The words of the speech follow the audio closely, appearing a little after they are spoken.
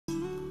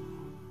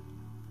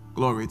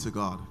Glory to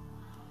God.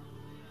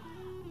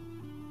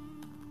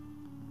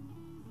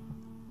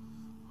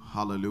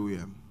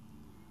 Hallelujah.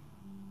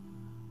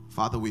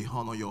 Father, we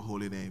honor your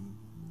holy name.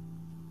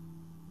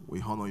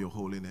 We honor your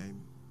holy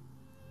name.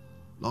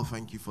 Lord,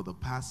 thank you for the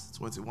past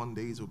 21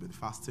 days we've been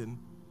fasting,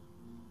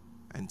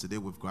 and today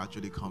we've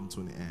gradually come to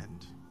an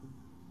end.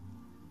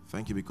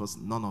 Thank you because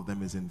none of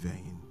them is in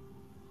vain.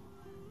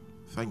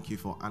 Thank you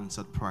for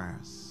answered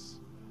prayers.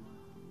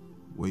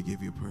 We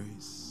give you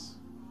praise.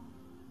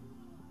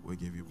 We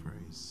give you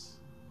praise.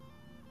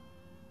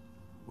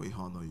 We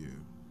honor you.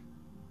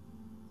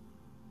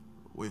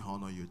 We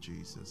honor you,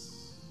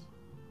 Jesus.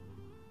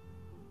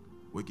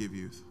 We give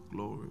you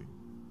glory.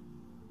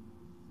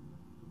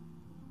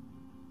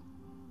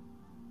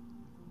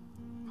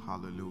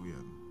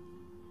 Hallelujah.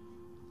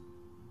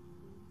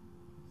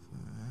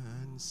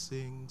 Then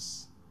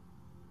sings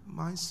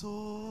my soul,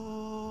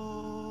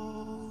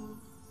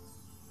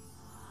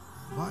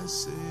 my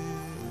Savior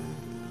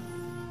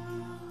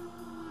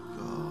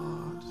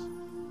God,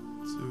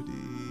 to thee.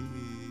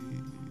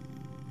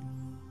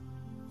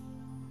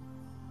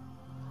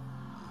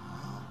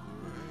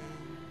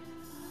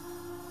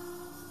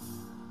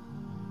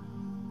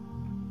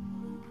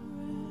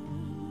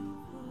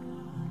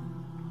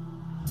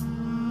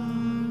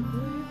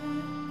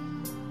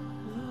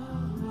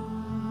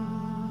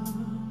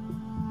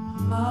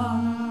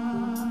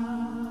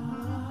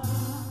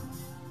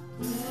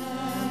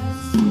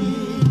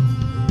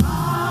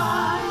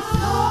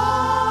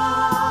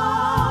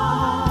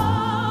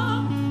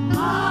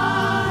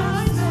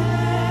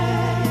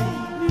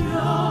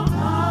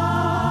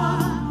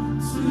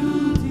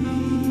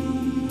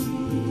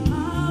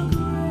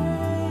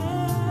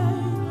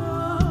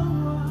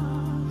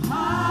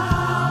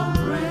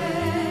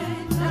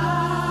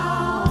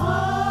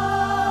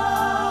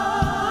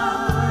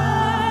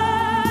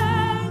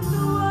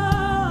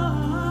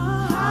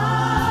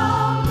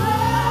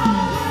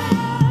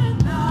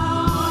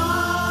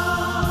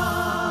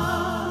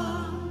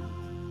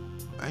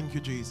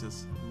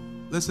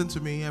 Listen to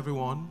me,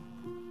 everyone.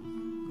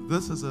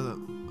 This is the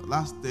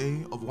last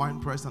day of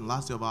WINEPRESS and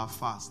last day of our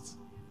fast.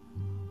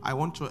 I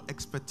want your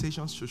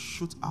expectations to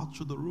shoot out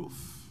through the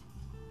roof.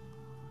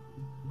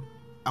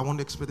 I want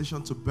the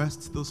expectation to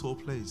burst this whole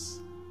place.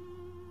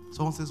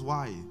 Someone says,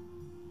 why?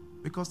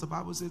 Because the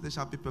Bible says there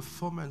shall be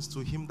performance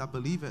to him that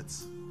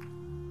believeth.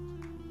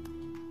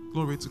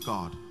 Glory to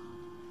God.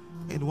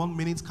 In 1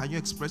 minute, can you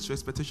express your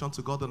expectation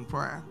to God in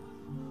prayer?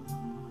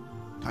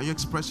 Can you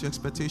express your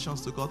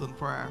expectations to God in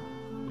prayer?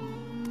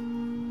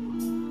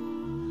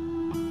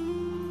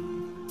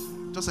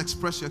 Just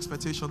express your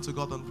expectation to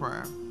God in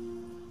prayer.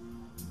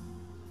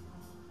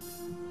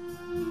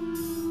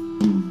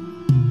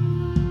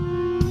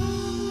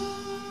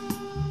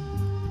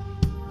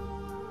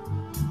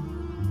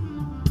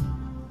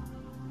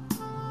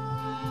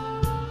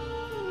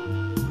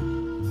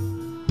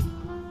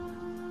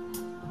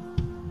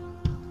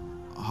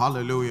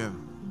 Hallelujah.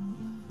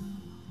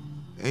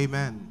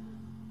 Amen.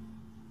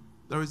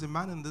 There is a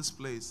man in this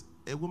place.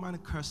 A woman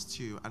cursed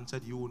you and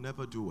said you will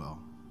never do well.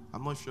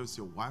 I'm not sure if it's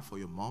your wife or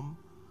your mom,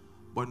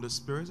 but in the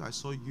spirit, I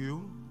saw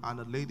you and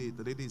a lady.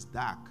 The lady is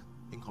dark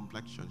in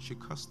complexion. She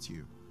cursed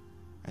you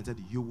and said,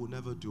 you will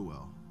never do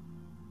well.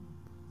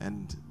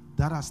 And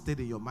that has stayed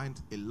in your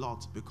mind a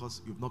lot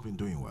because you've not been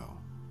doing well.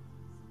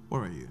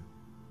 Where are you?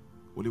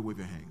 Will you wave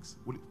your hands?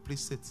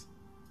 Please sit.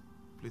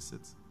 Please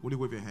sit. Will you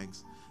wave your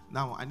hands?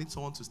 Now, I need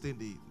someone to stay in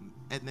the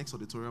next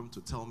auditorium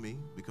to tell me,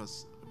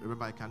 because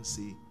remember, I can't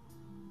see.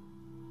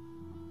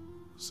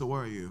 So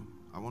where are you?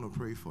 I want to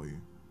pray for you.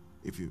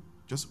 If you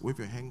just wave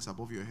your hands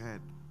above your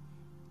head,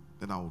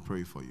 then I will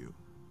pray for you.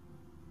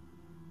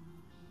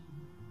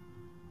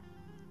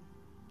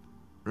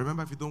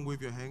 Remember, if you don't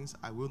wave your hands,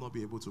 I will not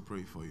be able to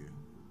pray for you.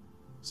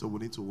 So we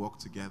need to work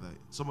together.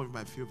 Some of you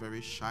might feel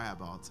very shy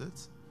about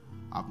it.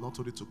 I've not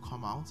told you to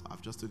come out.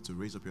 I've just told you to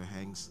raise up your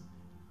hands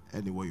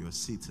anywhere you're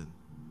sitting.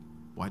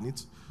 But I need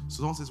to, so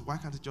someone says, why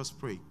can't you just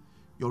pray?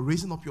 Your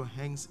raising up your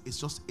hands is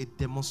just a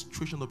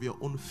demonstration of your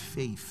own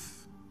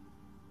faith.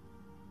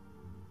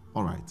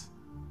 All right.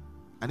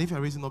 And if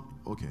you're raising up,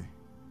 okay.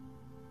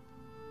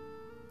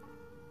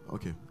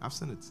 Okay, I've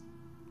seen it.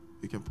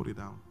 You can put it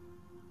down.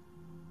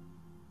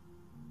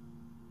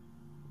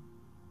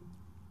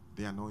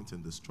 The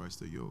anointing destroys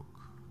the yoke.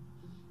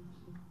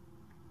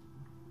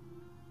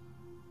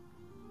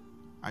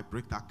 I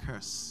break that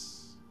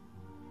curse.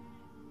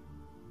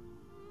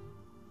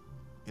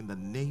 In the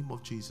name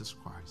of Jesus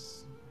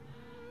Christ,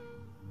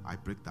 I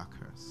break that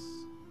curse.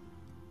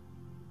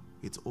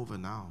 It's over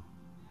now.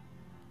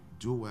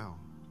 Do well.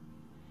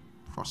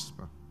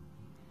 Prosper.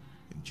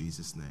 In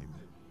Jesus' name.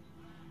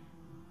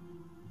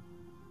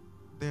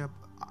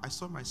 I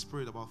saw in my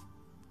spirit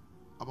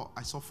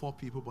I saw 4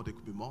 people, but there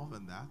could be more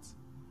than that.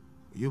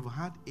 You've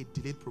had a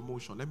delayed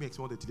promotion. Let me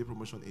explain what the delayed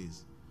promotion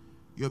is.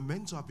 You're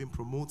meant to have been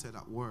promoted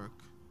at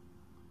work,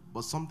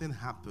 but something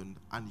happened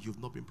and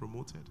you've not been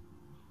promoted.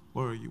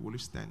 Where are you? Will you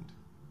stand?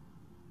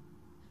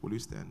 Will you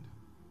stand?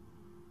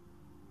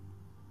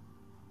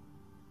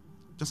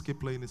 Just keep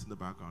playing this in the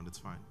background. It's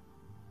fine.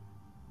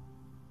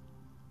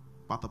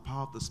 by the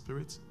power of the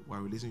Spirit, we're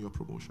releasing your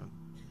promotion.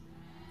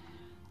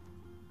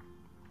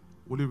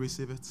 Will you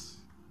receive it?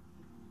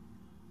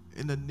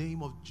 In the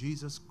name of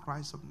Jesus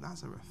Christ of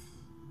Nazareth.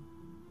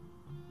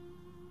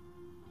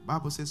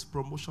 Bible says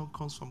promotion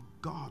comes from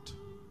God,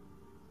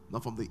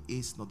 not from the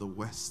east, nor the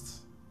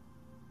west.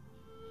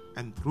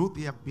 And through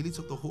the ability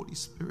of the Holy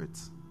Spirit,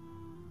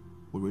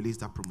 we release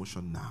that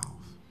promotion now.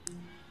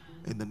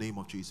 In the name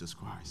of Jesus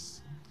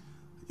Christ.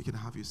 You can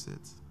have your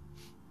seat.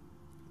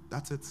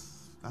 That's it.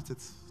 That's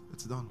it.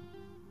 It's done.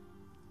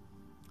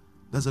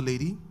 There's a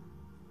lady.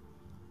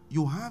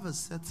 You have a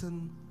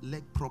certain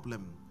leg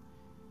problem.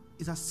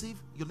 It's as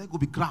if your leg will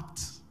be grabbed,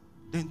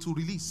 then to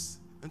release,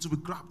 and to be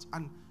grabbed.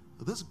 And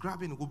this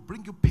grabbing will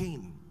bring you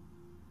pain.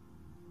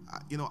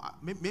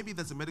 Maybe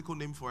there's a medical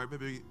name for it.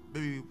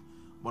 Maybe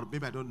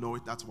I don't know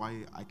it. That's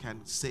why I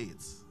can't say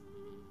it.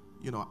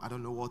 I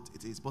don't know what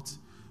it is. But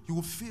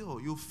you'll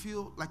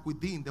feel like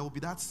within there will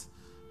be that.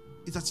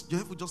 It's that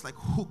your head will just like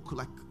hook,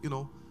 like,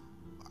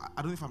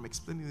 I don't know if I'm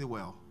explaining it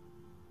well.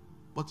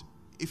 But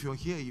if you're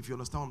here, if you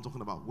understand what I'm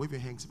talking about, wave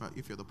your hands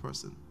if you're the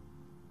person.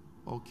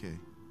 Okay,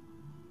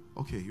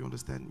 you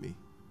understand me.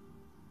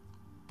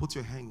 Put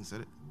your hands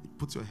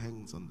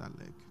on that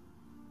leg.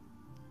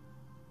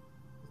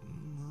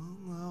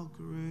 How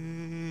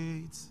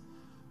great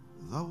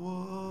the one.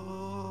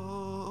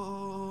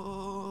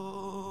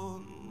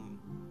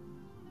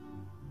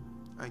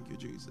 Thank you,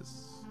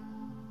 Jesus.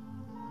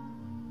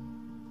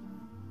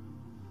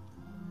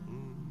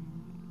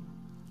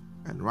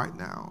 And right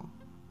now,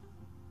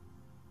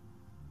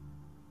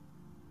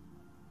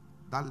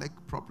 that leg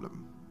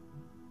problem,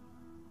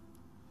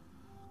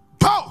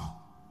 go!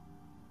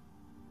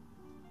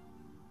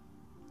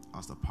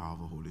 As the power of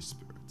the Holy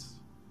Spirit.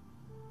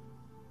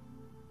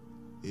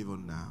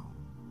 Even now,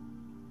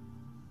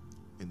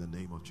 in the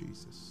name of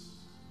Jesus.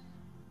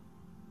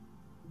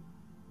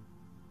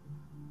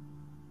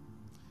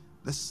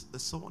 There's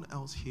someone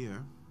else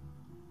here.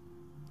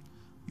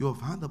 You have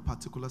had a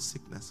particular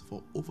sickness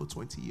for over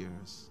 20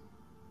 years.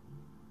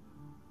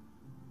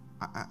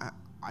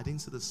 I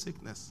didn't see the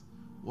sickness.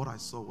 What I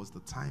saw was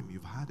the time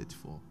you've had it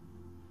for.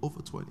 Over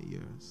 20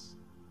 years.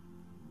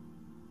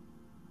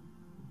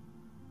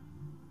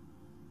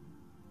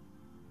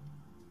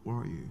 Where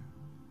are you?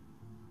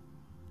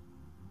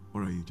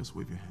 Where are you? Just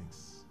wave your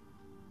hands.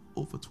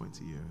 Over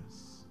 20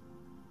 years.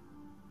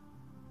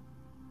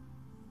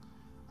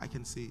 I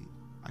can see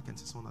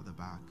someone at the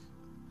back.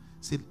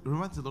 See, it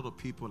reminds a lot of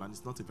people, and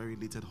it's not a very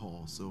littered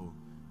hall. So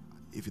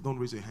if you don't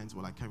raise your hands,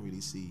 well, I can't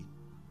really see.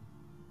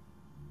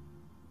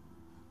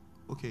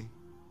 Okay.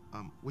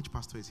 Which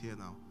pastor is here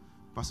now?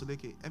 Pastor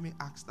Leke, let me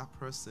ask that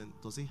person,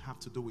 does it have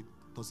to do with,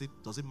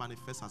 does it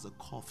manifest as a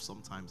cough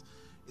sometimes?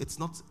 It's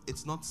not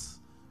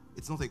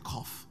a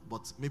cough,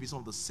 but maybe some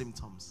of the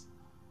symptoms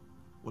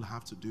will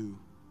have to do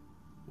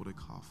with a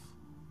cough.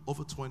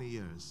 Over 20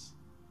 years.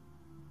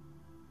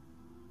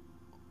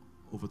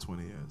 Over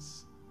 20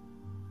 years.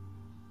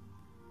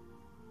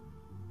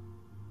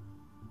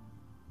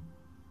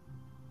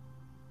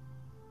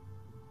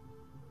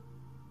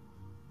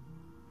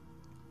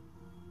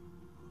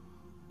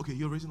 Okay,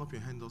 you're raising up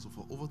your hand also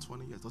for over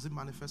 20 years. Does it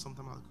manifest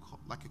sometimes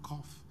like a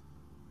cough?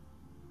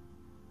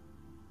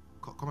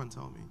 Come and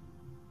tell me.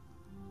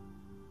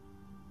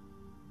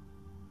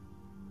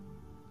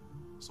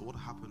 So what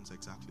happens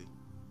exactly?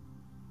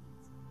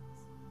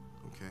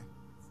 Okay.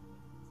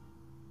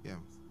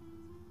 Yeah.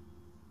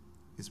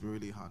 It's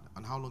really hard.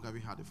 And how long have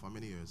you had it for? How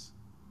many years?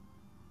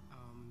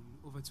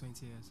 Over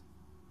 20 years.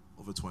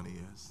 Over 20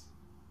 years.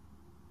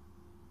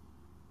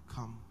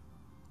 Come.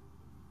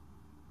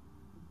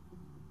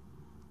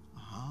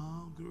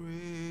 How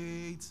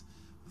great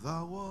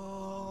thou one.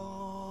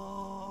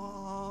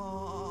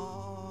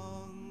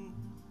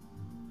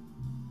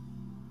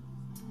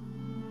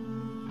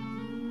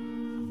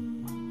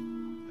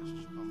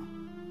 Let's come.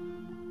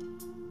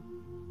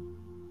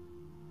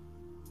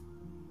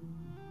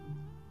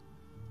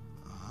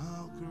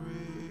 How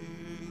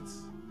great.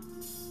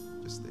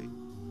 Just stay.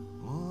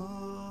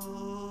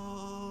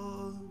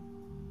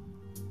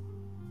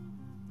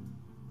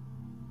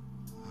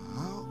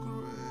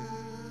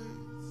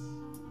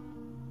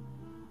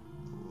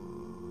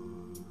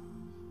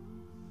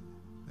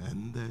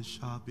 And there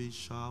shall be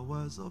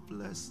showers of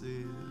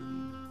blessing.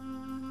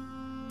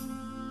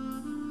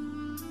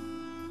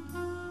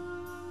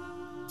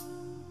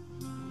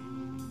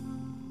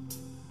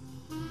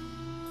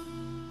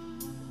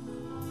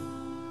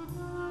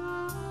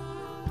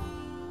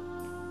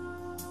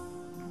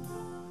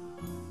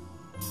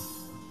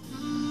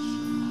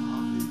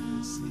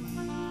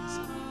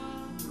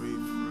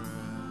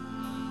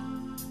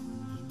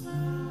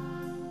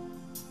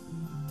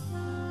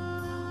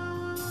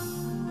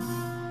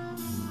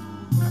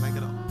 Can I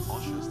get a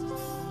ushers?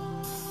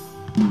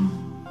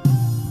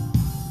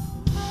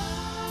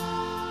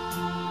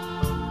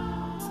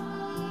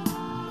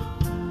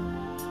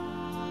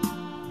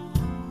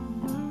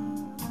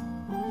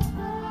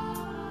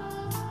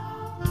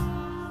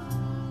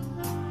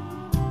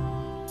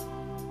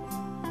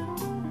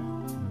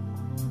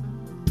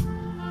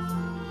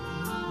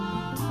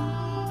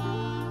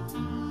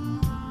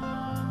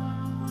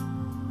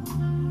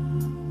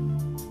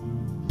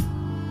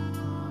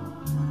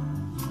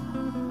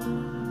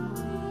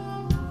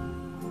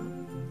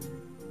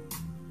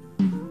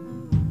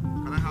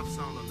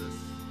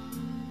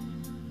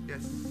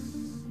 Yes.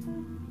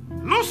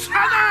 Loose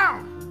her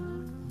now.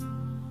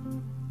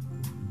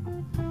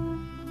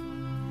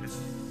 Yes.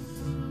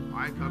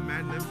 I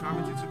command the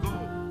infirmity to go.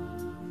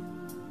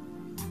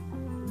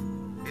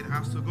 It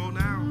has to go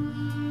now.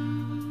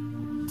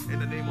 In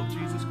the name of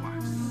Jesus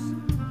Christ.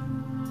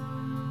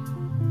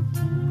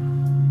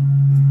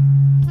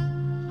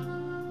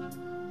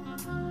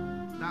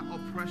 That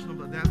oppression of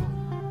the devil,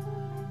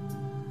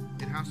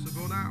 it has to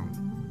go now.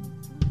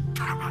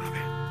 Come out of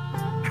it.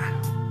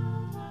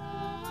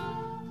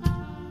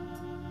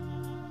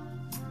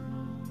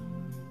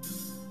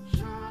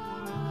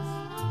 Showers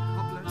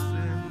of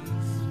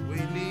blessings we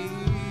need.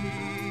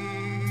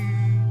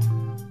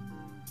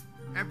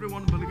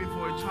 Everyone believing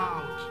for a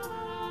child,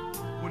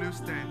 will you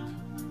stand?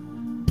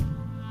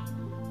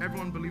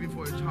 Everyone believing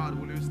for a child,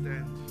 will you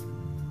stand?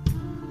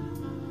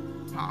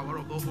 Power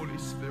of the Holy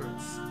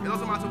Spirit. It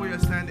doesn't matter where you're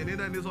standing,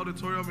 either in this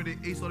auditorium or in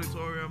the East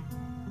Auditorium.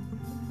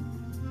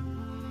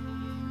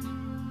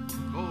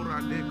 Oh,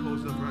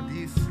 Radekos of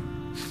Radis.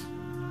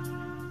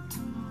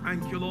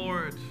 Thank you,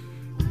 Lord.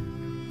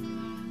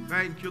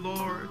 Thank you,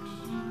 Lord.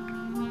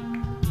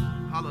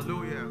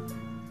 Hallelujah.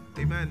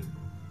 Amen.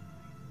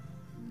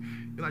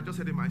 You know, I just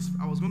said in my,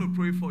 I was going to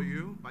pray for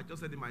you, but I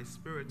just said in my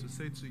spirit to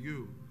say to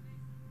you,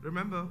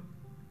 remember,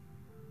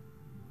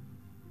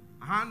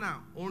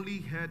 Hannah only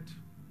heard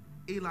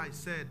Eli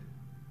said,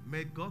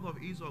 may God of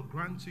Israel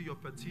grant you your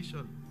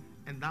petition,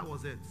 and that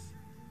was it.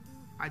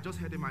 I just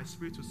heard in my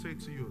spirit to say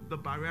to you, the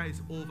barrier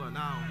is over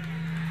now.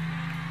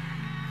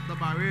 The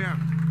barrier.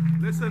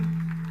 Listen,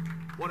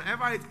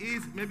 whatever it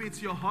is, maybe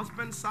it's your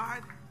husband's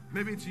side,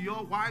 maybe it's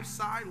your wife's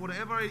side,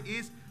 whatever it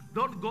is,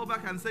 don't go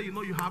back and say, you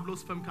know, you have low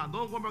sperm count.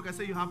 Don't go back and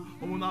say you have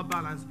hormonal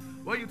balance.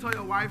 When you tell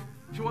your wife,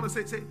 she want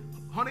to say,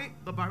 honey,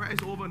 the barrier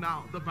is over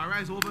now. The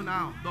barrier is over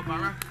now. The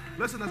barrier.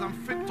 Listen, as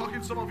I'm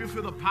talking, some of you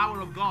feel the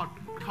power of God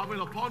coming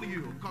upon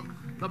you.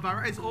 The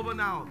barrier is over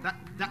now.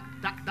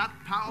 That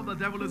power of the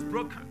devil is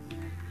broken.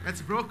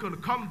 It's broken.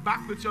 Come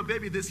back with your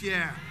baby this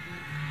year.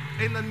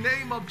 In the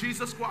name of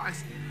Jesus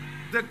Christ.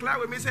 Declare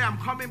with me, say, I'm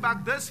coming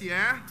back this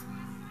year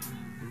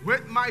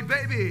with my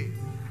baby.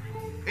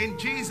 In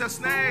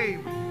Jesus'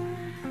 name.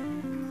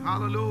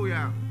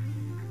 Hallelujah.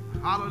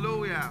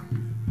 Hallelujah.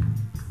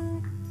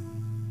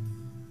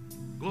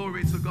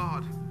 Glory to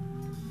God.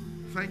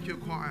 Thank you,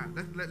 choir.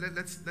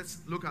 Let's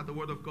look at the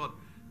word of God.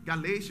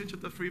 Galatians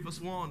chapter 3 verse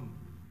 1.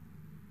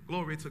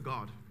 Glory to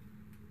God.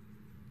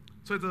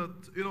 So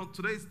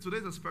today's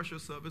a special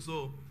service.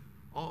 So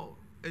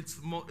it's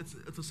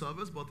a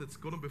service, but it's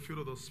going to be filled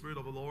with the Spirit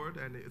of the Lord,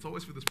 and it's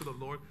always filled with the Spirit of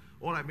the Lord.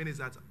 All I mean is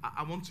that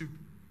I want to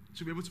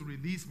be able to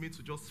release me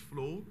to just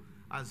flow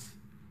as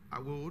I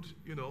would,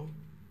 you know.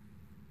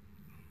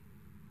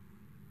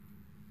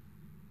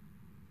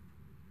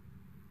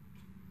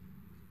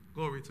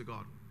 Glory to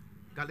God.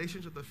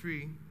 Galatians chapter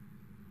 3.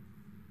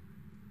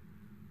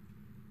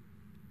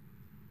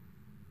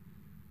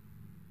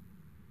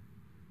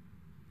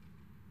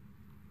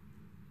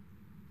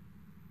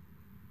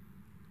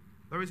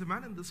 There is a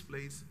man in this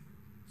place.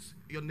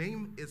 Your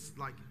name is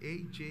like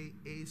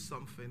AJA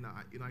something.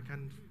 I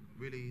can't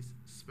really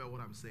spell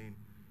what I'm saying.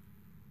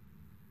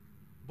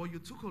 But you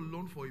took a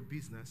loan for a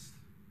business,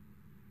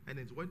 and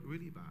it went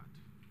really bad.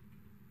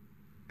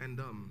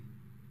 And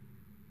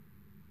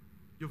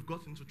you've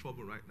got into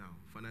trouble right now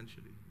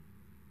financially.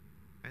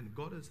 And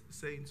God is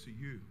saying to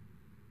you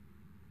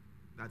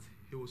that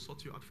He will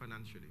sort you out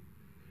financially.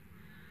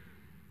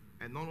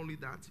 And not only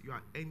that, you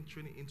are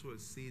entering into a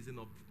season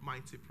of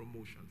mighty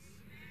promotions.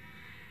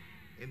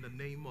 In the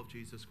name of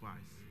Jesus Christ.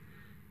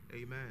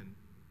 Amen.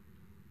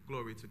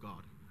 Glory to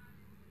God.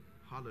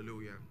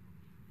 Hallelujah.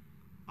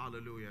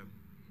 Hallelujah.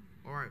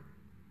 All right.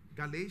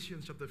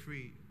 Galatians chapter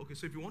 3. Okay,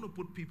 so if you want to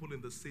put people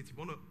in the seat, you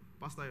want to,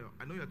 Pastor,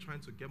 I know you're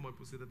trying to get more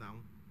people seated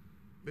down.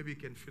 Maybe you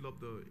can fill up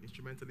the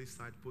instrumentalist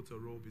side, put a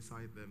row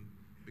beside them,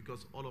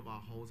 because all of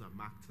our halls are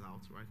maxed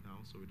out right now,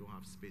 so we don't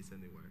have space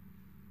anywhere,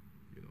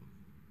 you know.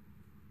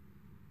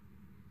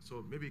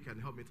 So maybe you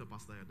can help me to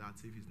Pastor that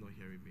if he's not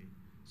hearing me.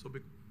 So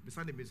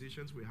beside the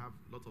musicians, we have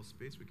lots of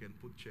space. We can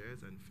put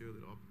chairs and fill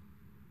it up,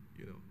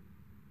 you know.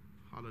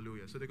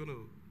 Hallelujah. So they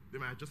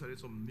might have just added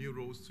some new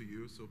rows to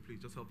you, so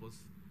please just help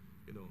us,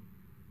 you know.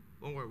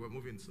 Don't worry, we're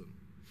moving soon.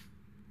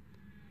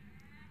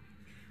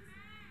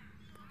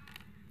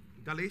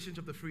 Galatians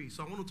chapter 3.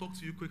 So I want to talk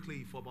to you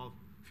quickly for about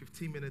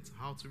 15 minutes,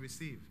 how to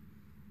receive.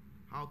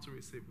 How to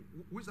receive.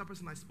 Who is that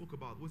person I spoke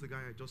about? Who's the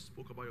guy I just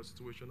spoke about your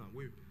situation? And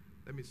wait,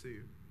 let me see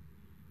you.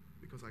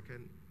 Because I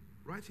can,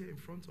 right here in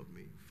front of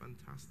me.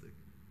 Fantastic.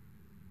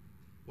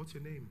 What's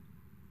your name?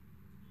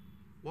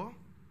 What?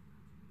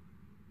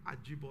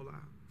 Ajibola.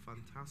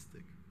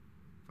 Fantastic.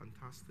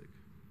 Fantastic.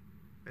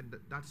 And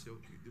that's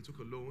you took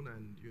a loan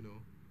and, you know,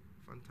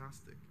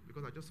 fantastic.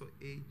 Because I just saw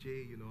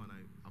AJ, you know, and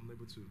I'm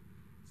able to,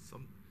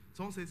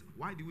 someone says,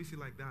 why do we see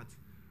like that?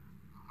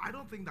 I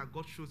don't think that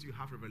God shows you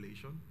half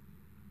revelation,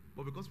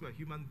 but because we are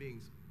human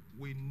beings,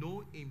 we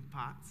know in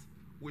part,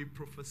 we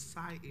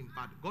prophesy in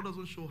part. God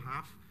doesn't show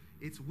half,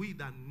 it's we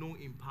that know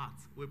in part,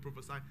 we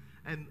prophesy.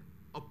 And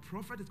A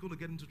prophet is going to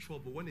get into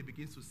trouble when he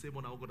begins to say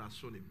what God has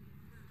shown him.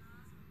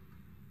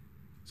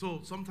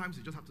 So sometimes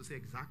you just have to say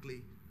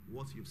exactly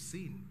what you've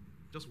seen.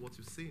 Just what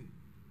you've seen.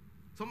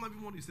 Sometimes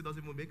even what you say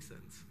doesn't even make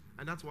sense.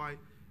 And that's why,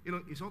 you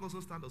know, if someone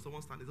doesn't stand or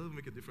someone stands, it doesn't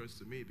make a difference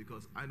to me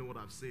because I know what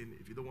I've seen.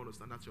 If you don't want to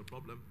stand, that's your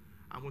problem.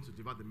 I want to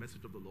deliver the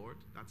message of the Lord.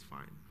 That's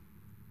fine.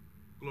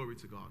 Glory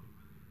to God.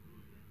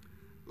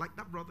 Like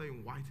that brother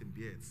in white and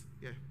beards.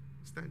 Yeah,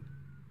 stand.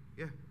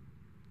 Yeah.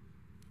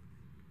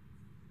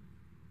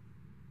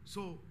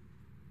 So,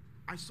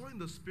 I saw in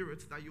the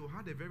spirit that you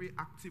had a very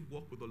active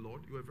walk with the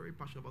Lord. You were very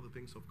passionate about the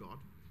things of God.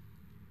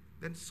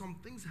 Then some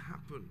things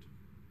happened.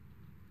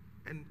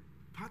 And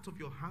part of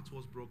your heart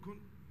was broken.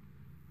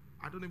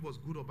 I don't know if it was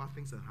good or bad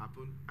things that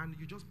happened. And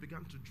you just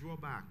began to draw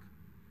back.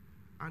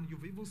 And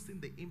you've even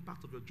seen the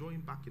impact of your drawing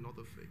back in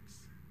other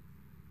things.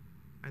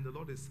 And the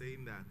Lord is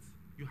saying that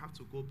you have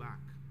to go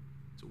back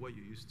to where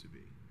you used to be.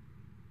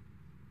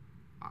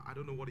 I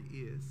don't know what it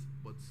is,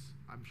 but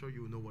I'm sure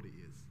you know what it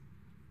is.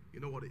 You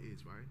know what it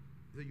is, right?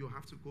 You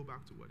have to go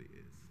back to what it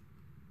is.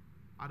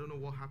 I don't know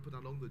what happened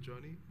along the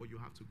journey, but you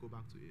have to go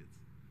back to it.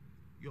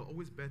 You're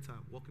always better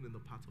walking in the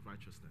path of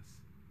righteousness.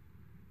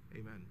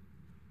 Amen.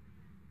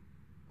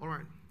 All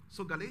right.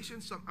 So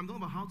Galatians, I'm talking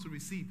about how to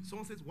receive.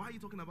 Someone says, why are you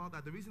talking about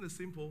that? The reason is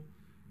simple.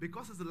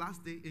 Because it's the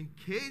last day, in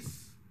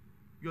case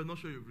you're not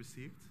sure you've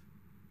received,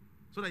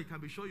 so that you can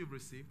be sure you've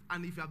received.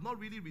 And if you have not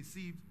really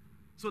received,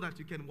 so that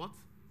you can what?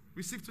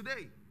 Receive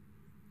today.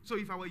 So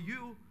if I were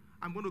you,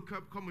 I'm going to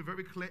come with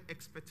very clear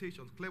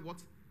expectations. Clear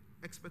what?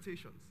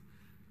 Expectations.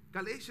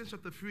 Galatians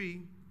chapter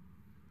 3.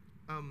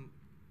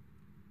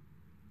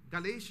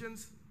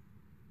 Galatians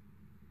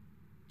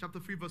chapter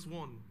 3 verse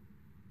 1.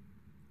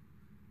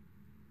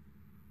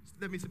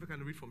 Let me see if I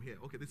can read from here.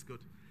 Okay, this is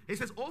good. It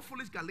says, "O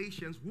foolish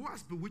Galatians, who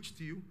has bewitched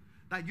you,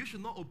 that you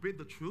should not obey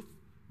the truth,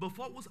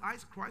 before whose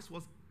eyes Christ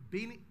was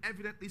being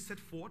evidently set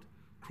forth,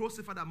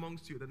 crucified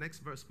amongst you." The next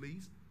verse,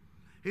 please.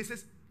 He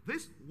says,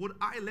 "This would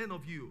I learn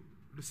of you."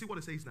 To see what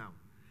it says now.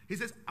 He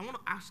says, I want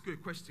to ask you a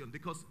question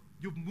because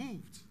you've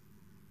moved.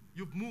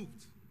 You've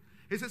moved.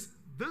 He says,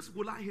 "This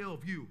will I hear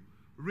of you.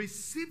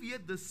 Receive ye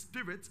the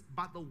Spirit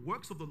by the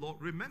works of the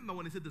Lord." Remember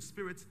when he said the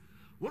Spirit,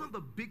 one of the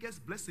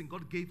biggest blessings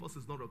God gave us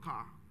is not a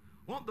car.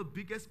 One of the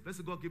biggest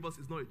blessings God gave us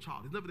is not a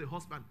child. It's never a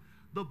husband.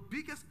 The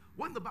biggest,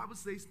 when the Bible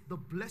says the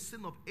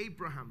blessing of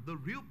Abraham, the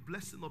real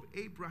blessing of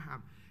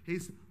Abraham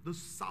is the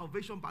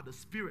salvation by the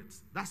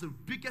Spirit. That's the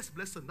biggest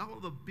blessing. That's one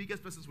of the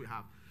biggest blessings we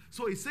have.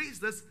 So he says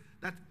this,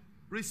 that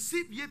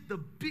receive ye the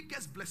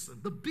biggest blessing.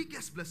 The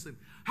biggest blessing.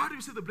 How do you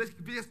receive the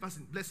biggest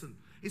blessing?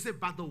 He said,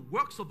 by the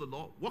works of the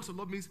law. Works of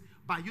the law means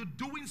by you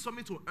doing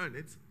something to earn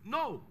it.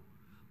 No.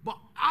 But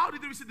how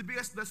did you receive the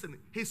biggest blessing?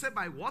 He said,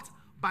 by what?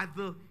 By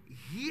the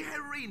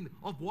hearing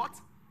of what?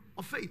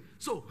 Of faith.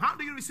 So how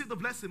do you receive the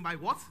blessing? By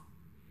what?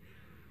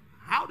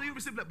 How do you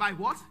receive it? By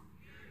what?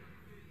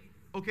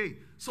 Okay,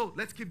 so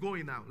let's keep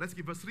going now. Let's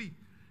keep verse 3.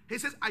 He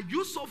says, "Are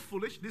you so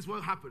foolish?" This is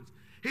what happens.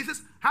 He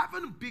says,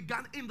 "Having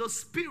begun in the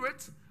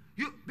Spirit,"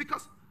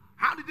 because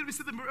how did you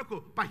receive the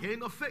miracle? By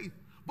hearing of faith.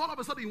 But all of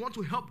a sudden you want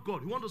to help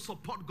God. You want to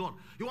support God.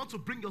 You want to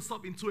bring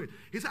yourself into it.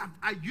 He said,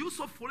 "Are you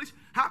so foolish?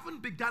 Having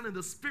begun in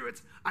the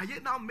Spirit, are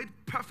yet now made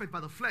perfect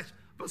by the flesh?"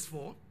 Verse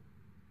 4.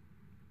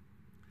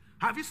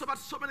 "Have you suffered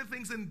so many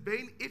things in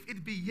vain, if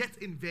it be yet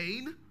in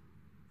vain?"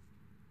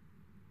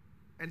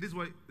 And this is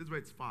where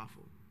it's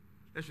powerful.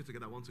 Let's read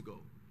together. I want to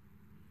go.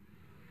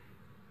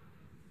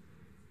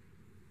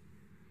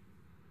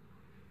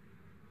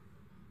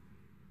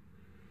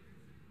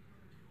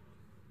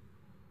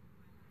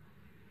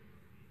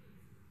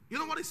 You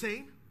know what he's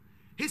saying?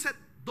 He said,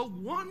 the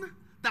one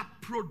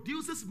that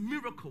produces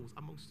miracles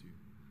amongst you.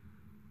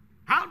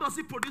 How does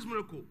he produce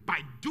miracle?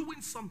 By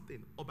doing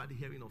something or by the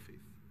hearing of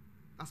faith.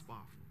 That's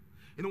powerful.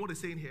 You know what he's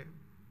saying here?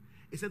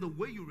 He said the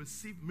way you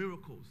receive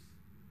miracles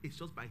is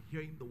just by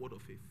hearing the word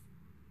of faith.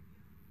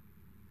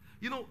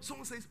 You know,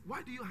 someone says,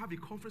 why do you have a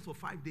conference for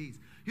 5 days?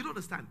 You don't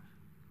understand.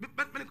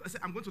 I say,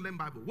 I'm going to learn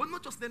Bible. We're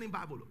not just learning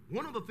Bible.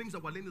 One of the things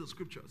that we're learning is the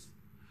scriptures.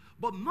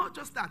 But not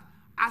just that.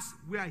 As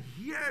we are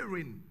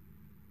hearing,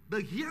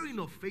 the hearing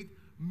of faith,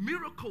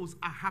 miracles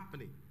are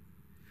happening.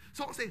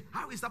 Someone say,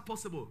 how is that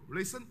possible?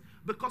 Listen,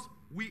 because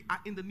we are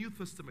in the New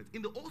Testament.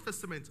 In the Old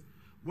Testament,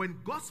 when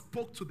God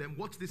spoke to them,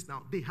 watch this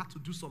now, they had to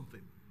do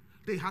something.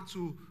 They had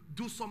to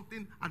do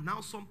something,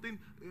 announce something.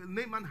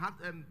 Naaman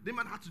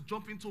had to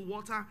jump into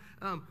water.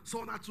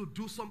 Someone had to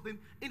do something.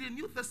 In the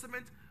New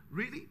Testament,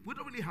 really, we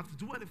don't really have to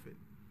do anything.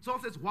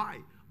 Someone says,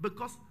 why?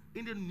 Because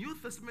in the New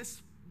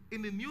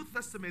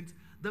Testament,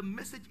 the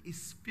message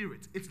is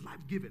spirit. It's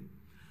life-giving.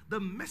 The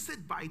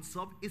message by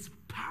itself is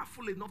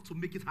powerful enough to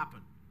make it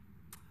happen.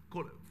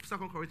 2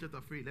 Corinthians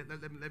chapter 3.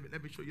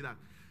 Let me show you that.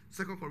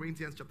 2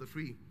 Corinthians chapter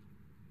 3.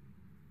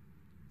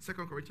 2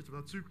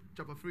 Corinthians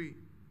chapter 3.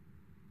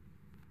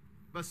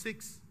 Verse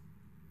 6.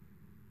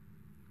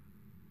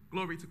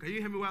 Glory to God. Can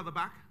you hear me well at the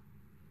back?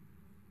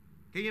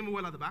 Can you hear me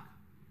well at the back?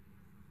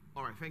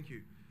 All right, thank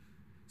you.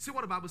 See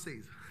what the Bible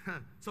says.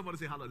 Somebody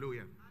say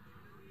hallelujah.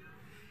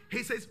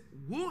 He says,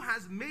 who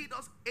has made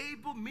us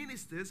able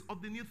ministers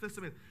of the New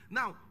Testament.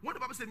 Now, when the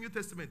Bible says New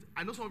Testament,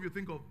 I know some of you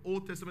think of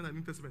Old Testament and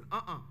New Testament.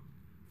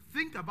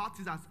 Think about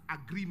it as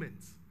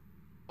agreements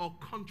or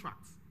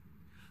contracts.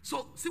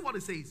 So, see what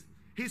it says.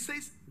 He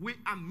says, we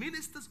are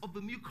ministers of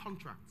the new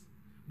contract.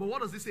 But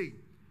what does he say?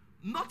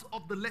 Not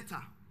of the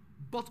letter,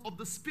 but of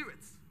the Spirit.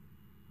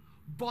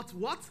 But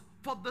what?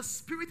 For the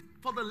Spirit,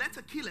 for the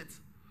letter killeth,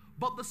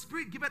 but the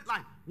Spirit giveth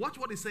life. Watch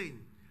what he's saying.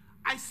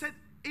 I said,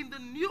 in the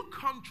new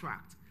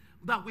contract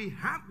that we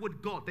have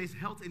with God, there's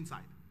health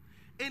inside.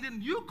 In the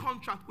new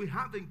contract we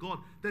have in God,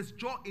 there's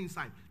joy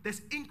inside,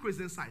 there's increase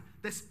inside,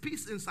 there's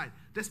peace inside,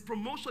 there's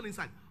promotion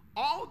inside.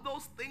 All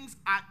those things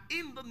are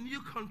in the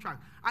new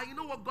contract. And you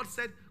know what God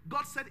said?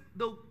 God said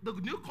the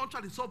new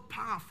contract is so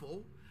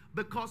powerful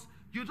because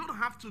you don't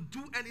have to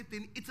do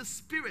anything. It's a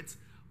spirit.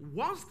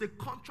 Once the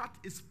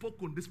contract is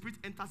spoken, the Spirit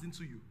enters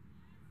into you.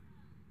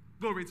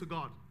 Glory to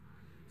God.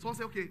 So I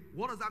say, okay,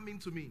 what does that mean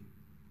to me?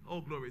 Oh,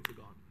 glory to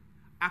God.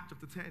 Acts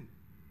chapter 10.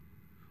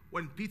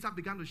 When Peter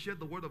began to share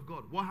the word of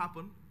God, what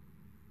happened?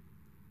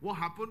 What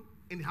happened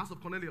in the house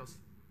of Cornelius?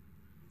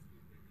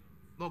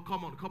 No,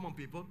 come on,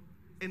 people.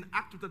 In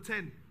Acts chapter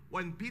 10,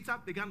 when Peter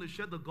began to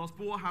share the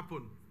gospel, what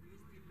happened?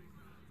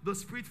 The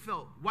Spirit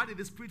fell. Why did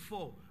the Spirit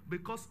fall?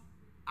 Because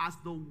as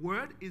the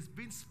word is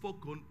being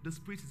spoken, the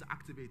Spirit is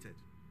activated.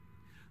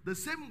 The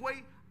same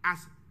way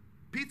as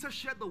Peter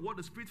shared the word,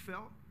 the Spirit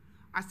fell.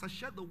 As I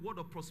share the word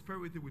of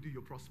prosperity with you,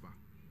 you prosper.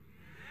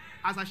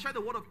 As I share the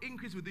word of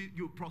increase with you,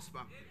 you prosper.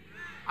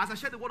 As I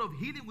share the word of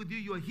healing with you,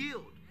 you are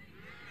healed.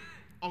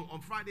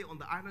 On Friday on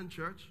the Island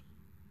Church,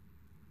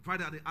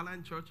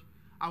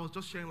 I was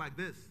just sharing like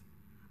this.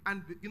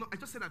 And, I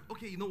just said that,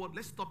 okay, you know what,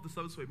 let's stop the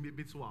service for a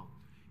bit while.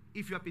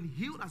 If you have been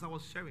healed as I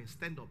was sharing,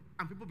 stand up.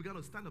 And people began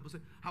to stand up and say,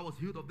 I was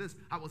healed of this,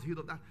 I was healed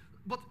of that.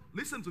 But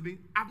listen to me,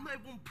 I've not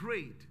even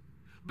prayed.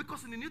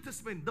 Because in the New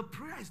Testament, the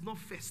prayer is not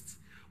first.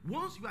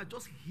 Once you are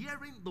just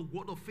hearing the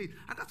word of faith,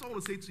 and that's what I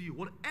want to say to you,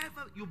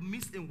 whatever you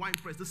missed in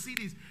WINEPRESS, the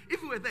CDs,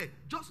 if you were there,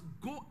 just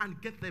go and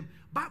get them.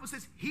 Bible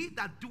says, he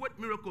that doeth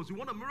miracles. You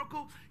want a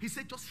miracle? He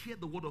said, just hear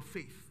the word of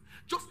faith.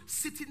 Just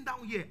sitting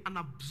down here and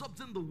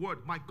absorbing the word,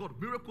 my God,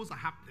 miracles are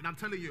happening. I'm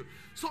telling you.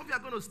 Some of you are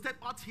going to step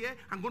out here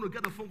and going to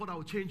get a phone call that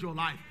will change your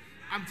life.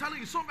 I'm telling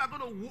you, some of you are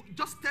going to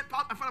just step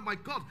out and find out, my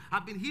God,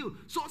 I've been healed.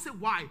 So I say,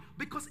 why?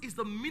 Because it's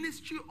the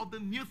ministry of the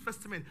New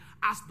Testament.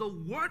 As the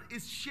word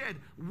is shared,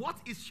 what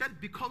is shared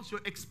becomes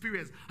your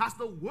experience. As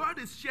the word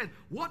is shared,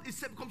 what is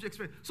said becomes your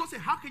experience. So I say,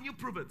 how can you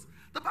prove it?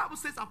 The Bible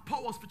says that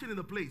Paul was preaching in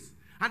a place,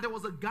 and there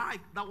was a guy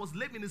that was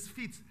lame in his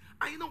feet.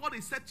 And you know what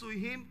he said to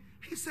him?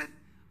 He said,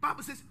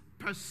 Bible says,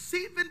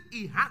 perceiving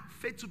he had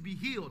faith to be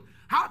healed.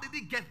 How did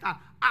he get that?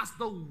 As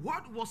the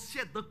word was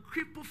shared, the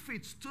crippled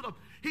feet stood up.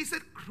 He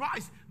said,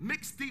 Christ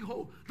makes thee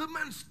whole. The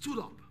man stood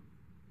up.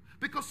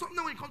 Because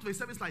sometimes when you come to a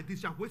service like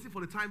this, you're waiting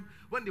for the time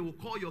when they will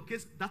call your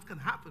case. That can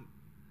happen.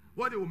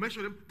 When they will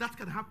mention them, that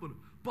can happen.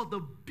 But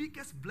the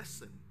biggest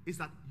blessing is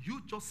that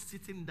you just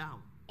sitting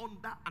down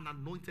under an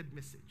anointed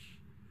message.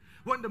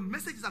 When the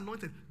message is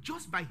anointed,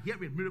 just by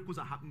hearing, miracles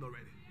are happening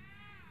already.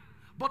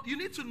 But you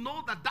need to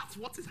know that that's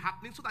what is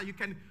happening so that you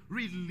can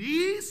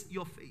release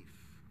your faith.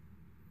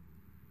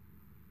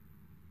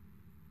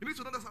 You need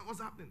to know that's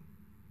what's happening.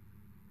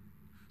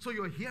 So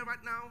you're here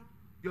right now.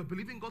 You're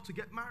believing God to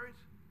get married.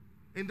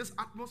 In this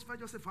atmosphere,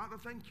 just say, Father,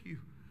 thank you.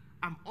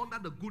 I'm under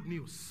the good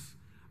news.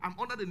 I'm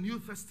under the New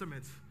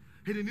Testament.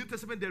 In the New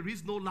Testament, there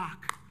is no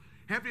lack.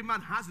 Every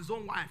man has his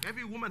own wife.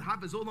 Every woman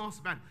has his own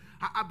husband.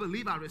 I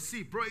believe I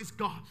receive. Praise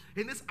God.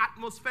 In this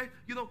atmosphere,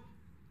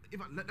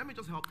 let me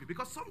just help you.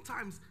 Because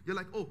sometimes you're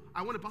like, oh,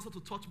 I want a pastor to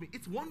touch me.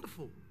 It's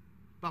wonderful.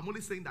 But I'm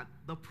only saying that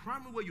the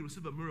primary way you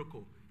receive a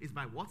miracle is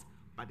by what?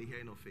 By the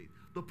hearing of faith.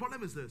 The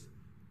problem is this.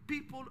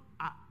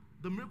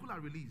 The miracle are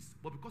released,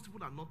 but because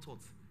people are not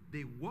taught,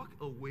 they walk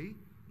away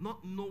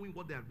not knowing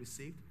what they have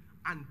received.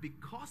 And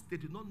because they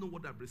do not know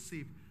what they have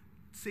received,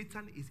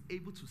 Satan is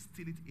able to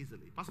steal it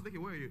easily. Pastor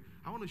Deke, where are you?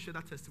 I want to share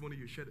that testimony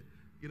you shared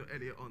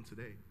earlier on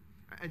today.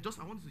 And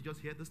I wanted to just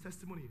hear this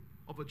testimony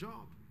of a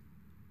job.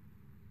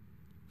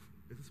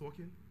 Is this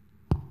working?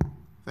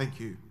 Thank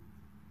you.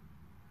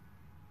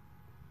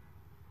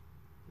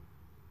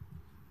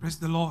 Praise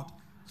the Lord.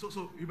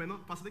 So you may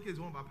not, Pastor Deke is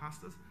one of our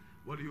pastors.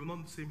 Well, you will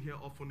not see him here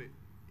often.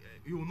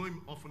 You will know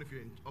him often if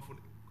you're often.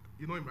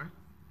 You know him, right?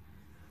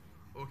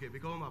 Okay,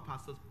 because one of our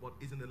pastors, but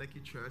he's in the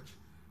Lekki church.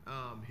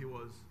 He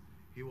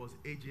was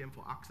AGM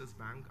for Access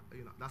Bank.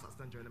 That's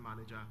assistant general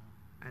manager.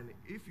 And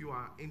if you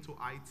are into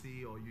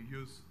IT or you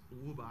use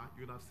Uber,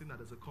 you'll have seen that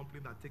there's a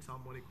company that takes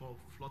out money called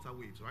Flutter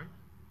Waves, right?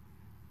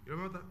 You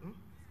remember that?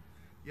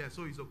 Yeah,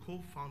 so he's a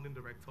co-founding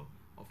director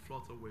of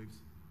Flutter Waves.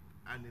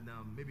 And in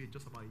maybe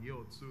just about a year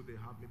or two, they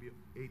have maybe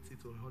 80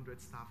 to 100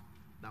 staff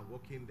that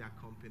work in their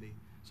company.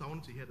 So I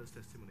wanted to hear this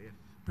testimony. Yeah.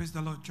 Praise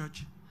the Lord,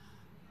 church.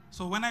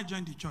 So when I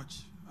joined the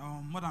church,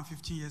 more than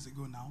 15 years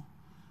ago now,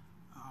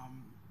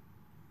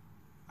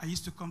 I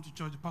used to come to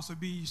church. Pastor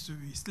B used to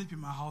sleep in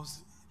my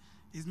house.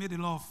 He's made a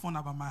lot of fun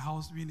about my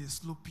house being a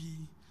sloppy.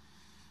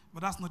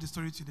 But that's not the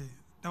story today.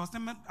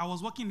 I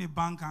was working in a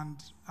bank, and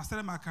I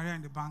started my career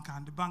in the bank,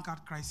 and the bank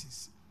had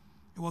crisis.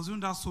 It was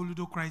during that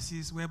Soludo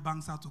crisis where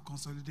banks had to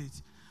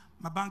consolidate.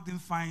 My bank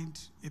didn't find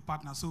a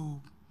partner,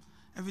 so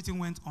everything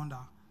went under.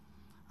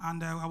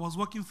 And I was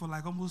working for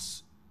like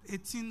almost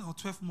 18 or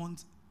 12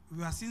 months.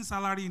 We were seeing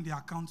salary in the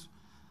account,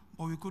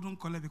 but we couldn't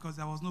collect because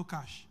there was no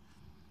cash.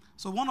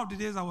 So one of the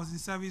days I was in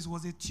service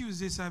was a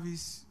Tuesday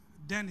service.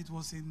 Then it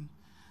was in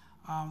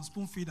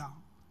Spoon Feeder.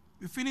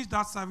 We finished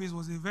that service. It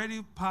was a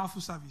very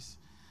powerful service.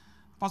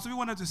 Pastor B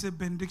wanted to say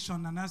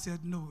benediction, and I said,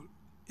 no,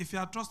 if you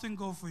are trusting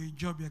God for a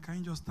job here, can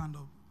you just stand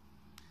up?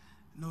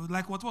 No,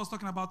 like what I was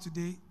talking about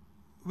today,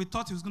 we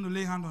thought he was going to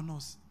lay hand on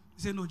us.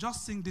 He said, no,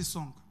 just sing this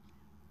song.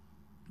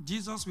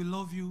 Jesus, we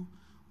love you,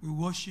 we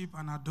worship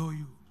and adore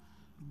you.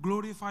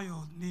 Glorify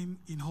your name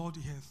in all the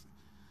earth.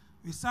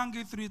 We sang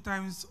it 3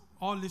 times,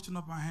 all lifting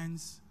up our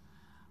hands,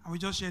 and we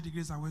just shared the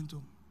grace and went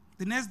home.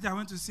 The next day, I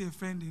went to see a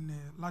friend in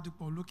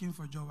Ladipo looking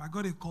for a job. I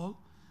got a call,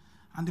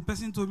 and the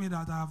person told me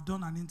that I have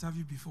done an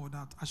interview before,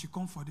 that I should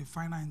come for the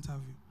final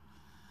interview.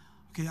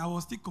 Okay, I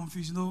was still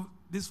confused, you know,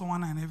 this for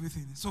one and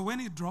everything. So when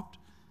it dropped,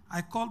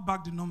 I called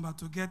back the number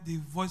to get the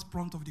voice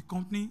prompt of the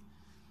company.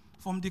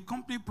 From the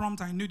company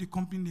prompt, I knew the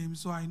company name,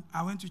 so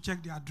I went to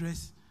check the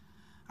address,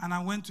 and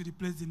I went to the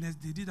place the next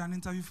day, did an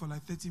interview for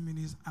like 30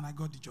 minutes, and I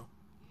got the job.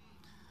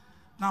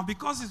 Now,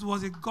 because it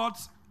was a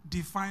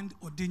God-defined,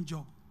 ordained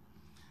job,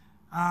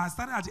 I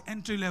started at the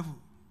entry level.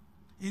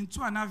 In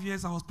 2.5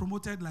 years, I was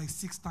promoted like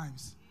 6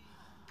 times.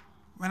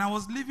 When I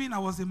was leaving, I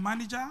was a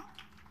manager.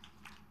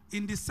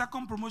 In the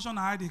second promotion,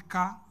 I had a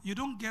car. You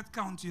don't get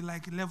car until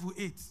like level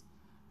 8.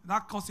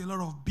 That cost a lot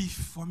of beef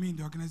for me in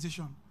the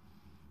organization.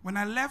 When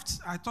I left,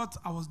 I thought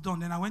I was done.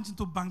 Then I went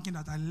into banking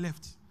that I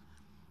left.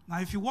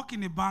 Now, if you work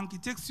in a bank,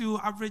 it takes you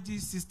averagely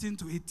 16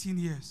 to 18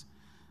 years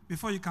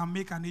before you can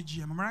make an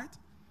AGM. Am I right?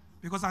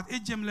 Because at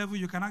AGM level,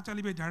 you can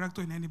actually be a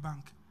director in any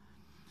bank.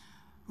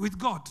 With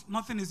God,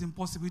 nothing is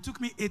impossible. It took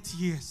me 8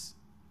 years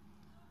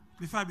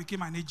before I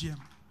became an AGM.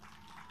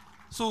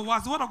 So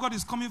as the word of God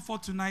is coming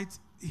forth tonight,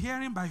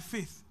 hearing by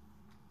faith.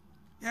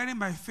 Hearing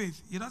by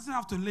faith. He doesn't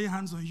have to lay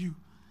hands on you.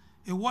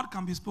 A word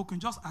can be spoken.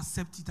 Just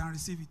accept it and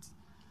receive it.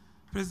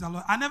 Praise the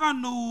Lord. I never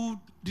knew who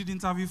did the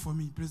interview for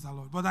me. Praise the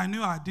Lord. But I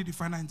knew I did the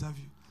final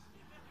interview.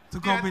 To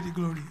God be the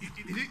glory.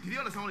 Did you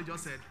understand what he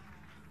just said?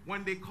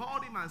 When they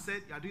called him and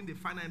said, you are doing the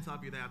final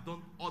interview, they have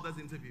done others'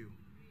 interview,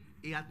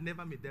 he had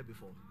never met there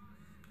before.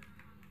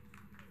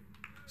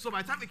 So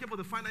by the time he came for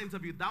the final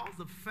interview, that was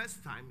the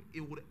first time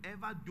he would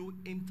ever do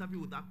interview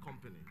with that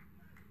company.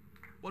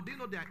 But do you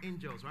know they are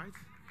angels, right?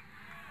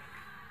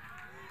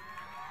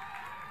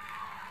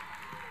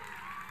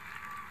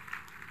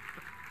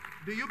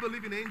 Do you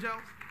believe in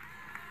angels?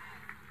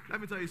 Let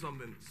me tell you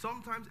something.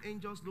 Sometimes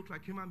angels look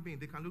like human beings.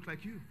 They can look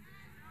like you.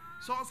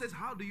 Someone says,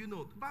 how do you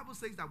know? The Bible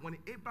says that when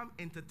Abraham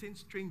entertained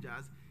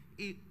strangers,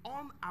 he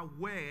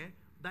unaware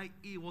that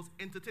he was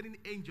entertaining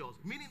angels,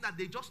 meaning that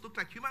they just look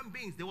like human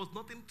beings. There was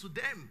nothing to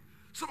them.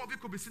 Some of you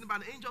could be seen by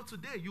an angel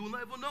today. You will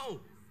never know.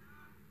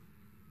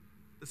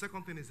 The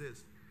second thing is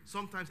this.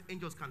 Sometimes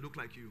angels can look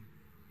like you.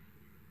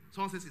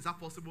 Someone says, is that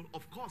possible?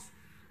 Of course.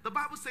 The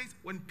Bible says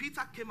when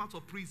Peter came out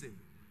of prison,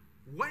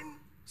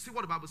 see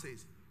what the Bible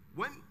says.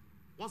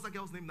 What's that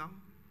girl's name now?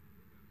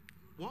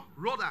 What?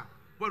 Rhoda.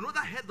 When Rhoda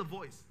heard the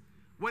voice,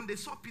 when they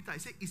saw Peter, he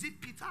said, is it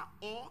Peter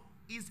or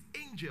is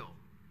angel?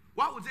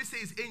 Why would they say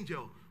it's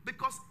angel?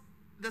 Because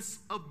there's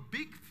a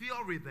big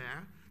theory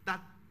there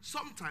that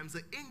sometimes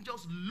the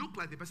angels look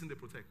like the person they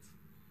protect.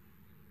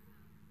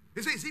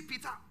 They say, is it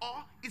Peter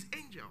or is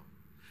angel?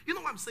 You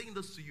know why I'm saying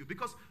this to you?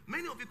 Because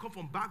many of you come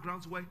from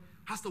backgrounds where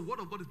as the word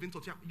of God is being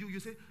taught you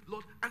say,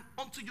 Lord, and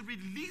until you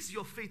release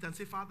your faith and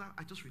say, Father,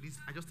 I just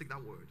take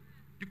that word.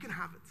 You can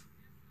have it.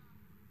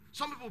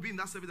 Some people will be in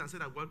that service and say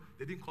that, well,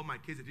 they didn't call my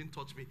case, they didn't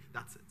touch me,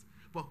 that's it.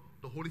 But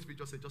the Holy Spirit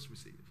just said, just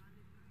receive.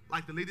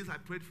 Like the ladies I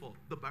prayed for,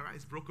 the barrier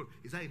is broken.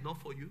 Is that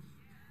enough for you?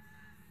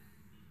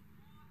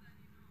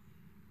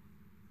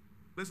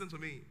 Listen to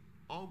me.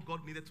 All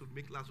God needed to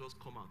make Lazarus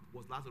come out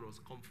was Lazarus'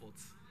 comfort.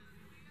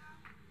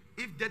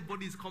 If dead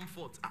body is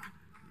comfort,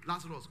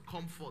 Lazarus,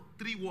 comfort.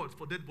 3 words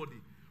for dead body.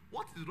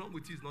 What is wrong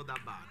with you is not that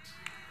bad.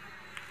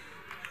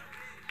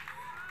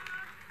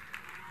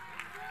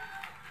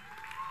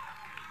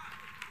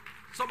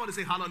 Somebody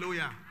say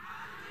hallelujah.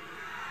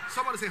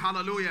 Somebody say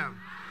hallelujah.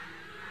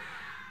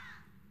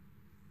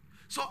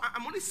 So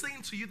I'm only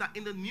saying to you that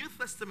in the New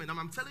Testament, and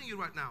I'm telling you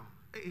right now,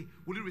 hey,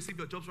 will you receive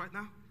your jobs right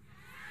now?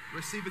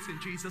 Receive it in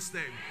Jesus'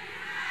 name.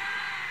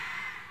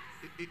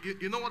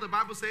 You know what the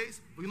Bible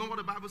says? You know what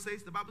the Bible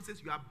says? The Bible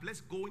says you are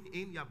blessed going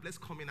in, you are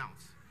blessed coming out.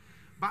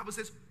 The Bible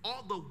says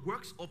all the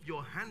works of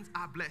your hands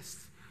are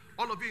blessed.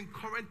 All of you in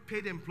current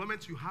paid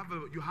employment, you have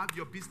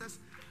your business.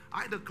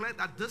 I declare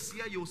that this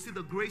year you will see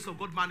the grace of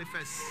God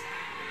manifest.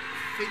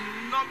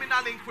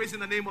 Phenomenal increase in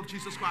the name of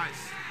Jesus Christ.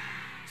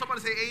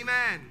 Somebody say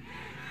amen.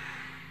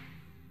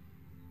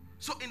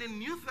 So in the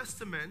New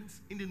Testament,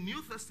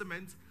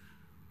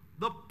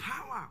 the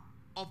power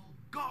of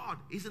God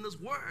is in His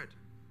Word.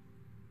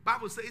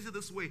 Bible says it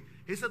this way.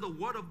 He said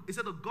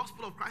the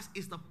gospel of Christ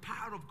is the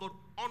power of God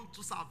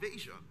unto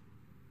salvation.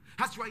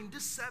 As you are in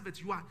this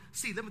service,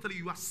 let me tell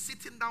you, you are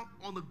sitting down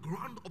on the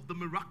ground of the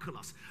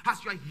miraculous.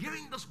 As you are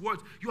hearing these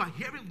words, you are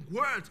hearing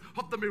words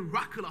of the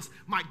miraculous.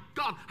 My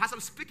God, as I'm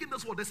speaking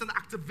this word, there's an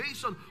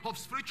activation of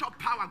spiritual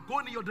power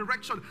going in your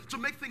direction to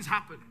make things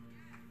happen.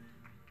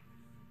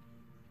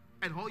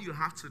 And all you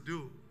have to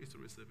do is to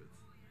receive it.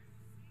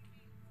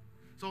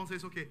 Someone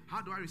says, okay,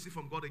 how do I receive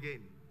from God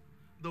again?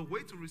 The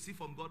way to receive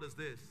from God is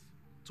this: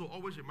 to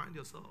always remind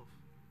yourself,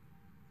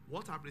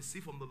 what I've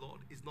received from the Lord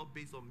is not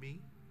based on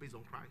me, based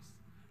on Christ.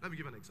 Let me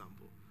give an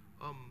example.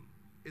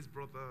 His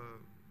brother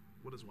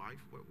with his wife,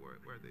 where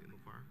are they in the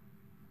choir?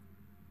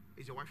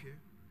 Is your wife here?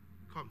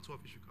 Come, two of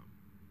you should come.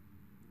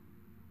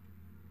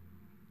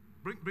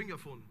 Bring your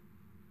phone.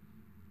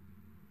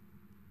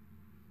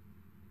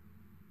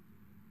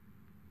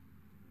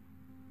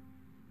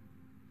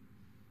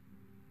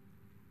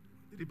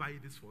 Did he buy you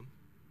this phone?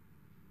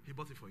 He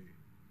bought it for you.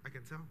 I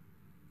can tell.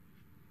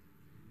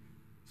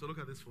 So look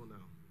at this phone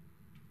now.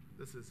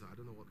 This is, I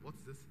don't know what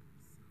is this?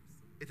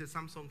 It's a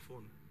Samsung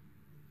phone.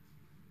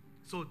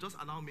 So just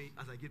allow me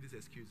as I give this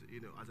excuse,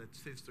 as I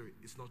say the story,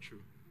 it's not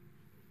true.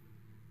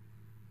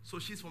 So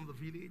she's from the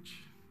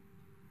village,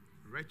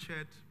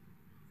 wretched,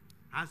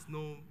 has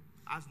no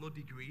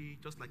degree,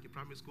 just like a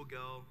primary school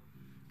girl,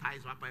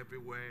 ties wrapper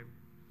everywhere.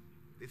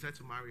 They said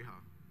to marry her.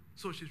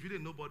 So she's really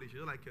nobody. She's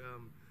like,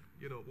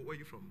 where are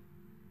you from?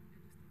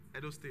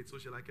 Edo State. So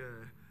she's like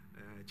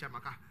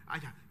Chamaka.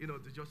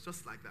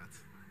 Just like that.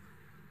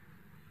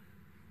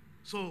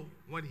 So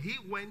when he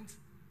went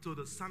to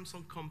the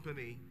Samsung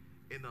company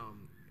in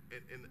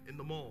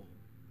the mall,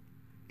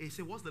 he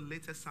said, "What's the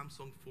latest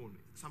Samsung phone?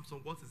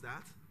 Samsung, what is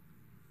that?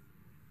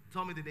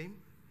 Tell me the name.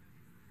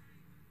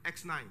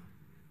 X9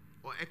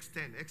 or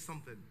X10, X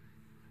something."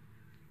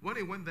 When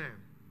he went there,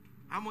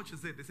 how much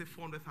is it? They said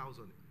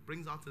 400,000.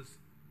 Brings out his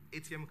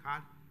ATM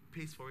card,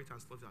 pays for it,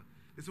 and slots out.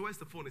 They said, "Where's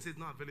the phone?" He said, "It's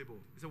not available."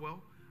 He said,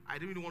 "Well, I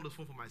didn't really want the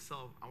phone for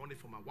myself. I want it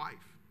for my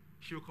wife.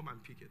 She'll come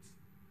and pick it."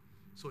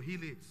 So he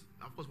leaves.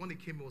 Of course, when he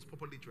came, he was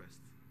properly dressed.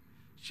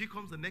 She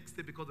comes the next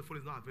day because the phone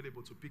is not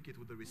available to pick it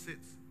with the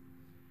receipts.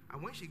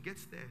 And when she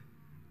gets there,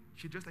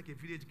 she dressed like a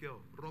village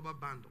girl, rubber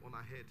band on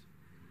her head.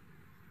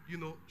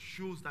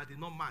 Shoes that did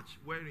not match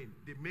wearing.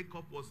 The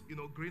makeup was,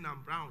 green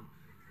and brown.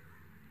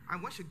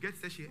 And when she gets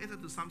there, she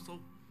entered the Samsung.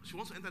 She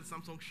wants to enter the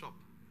Samsung shop.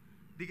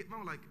 The man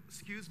was like,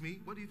 "Excuse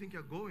me, where do you think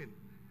you're going?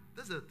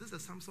 This is a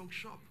Samsung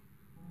shop.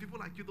 People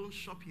like you don't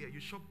shop here. You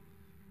shop,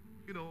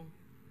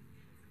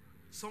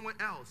 somewhere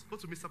else. Go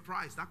to Mr.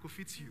 Price. That could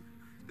fit you.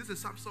 This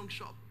is a Samsung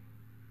shop."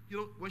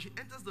 When she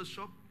enters the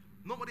shop,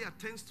 nobody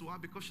attends to her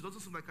because she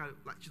doesn't seem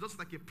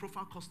like a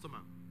profile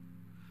customer.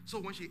 So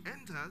when she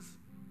enters,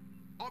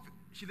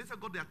 she later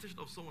got the attention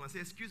of someone and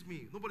said, "Excuse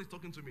me, nobody's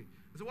talking to me."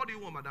 I said, "What do you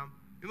want, madam?"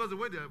 The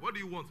way there, "What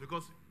do you want?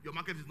 Because your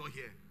market is not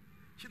here."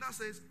 She now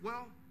says,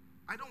 "Well,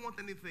 I don't want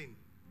anything.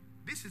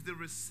 This is the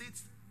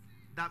receipt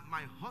that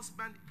my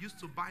husband used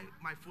to buy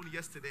my phone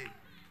yesterday.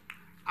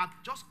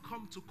 I've just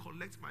come to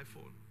collect my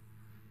phone."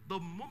 The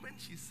moment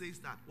she says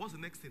that, what's the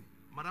next thing?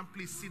 "Madam,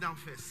 please sit down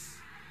first."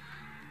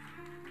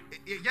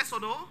 Yes or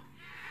no?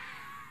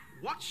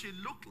 What she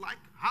looked like,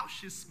 how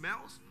she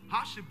smells,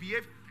 how she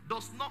behaves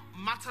does not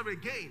matter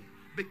again,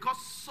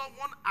 because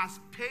someone has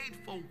paid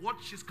for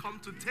what she's come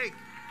to take.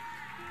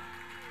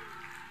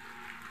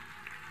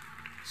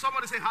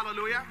 Somebody say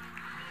hallelujah.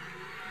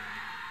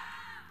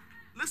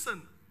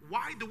 Listen,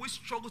 why do we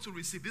struggle to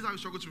receive? This is how we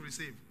struggle to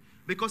receive.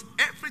 Because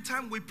every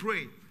time we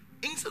pray,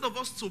 instead of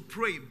us to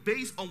pray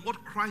based on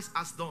what Christ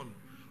has done,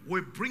 we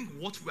bring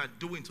what we are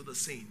doing to the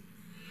scene.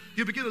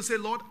 You begin to say,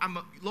 Lord, I'm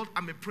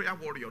a prayer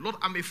warrior. Lord,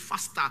 I'm a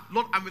faster.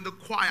 Lord, I'm in the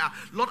choir.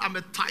 Lord, I'm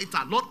a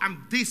tither. Lord,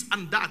 I'm this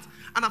and that.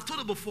 And I've told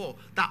you before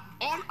that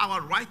all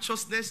our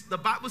righteousness, the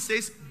Bible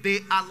says, they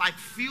are like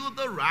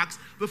filthy rags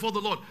before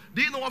the Lord.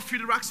 Do you know what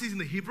filthy rags is in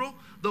the Hebrew?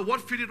 The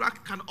word filthy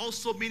rag can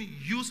also mean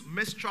used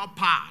menstrual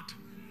pad.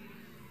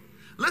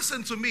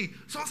 Listen to me.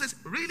 Someone says,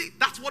 really?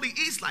 That's what it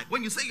is like.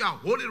 When you say you are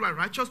holy, right,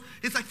 righteous,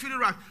 it's like filthy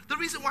rag. The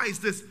reason why is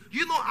this.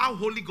 You know how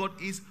holy God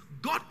is?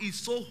 God is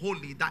so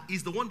holy that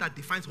He's the one that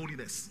defines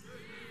holiness.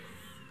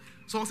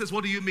 Someone says,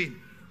 what do you mean?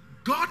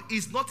 God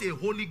is not a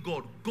holy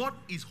God. God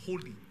is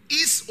holy.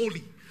 Is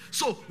holy.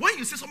 So when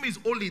you say something is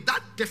holy,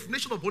 that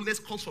definition of holiness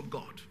comes from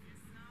God.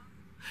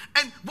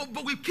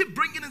 But we keep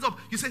bringing it up.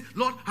 You say,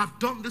 Lord, I've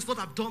done this, Lord,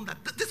 I've done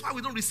that. This is why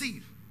we don't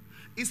receive.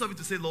 Instead of it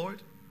to say,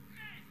 Lord,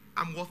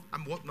 I'm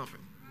worth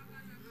nothing.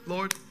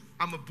 Lord,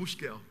 I'm a bush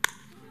girl.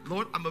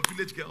 Lord, I'm a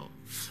village girl.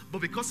 But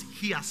because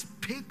He has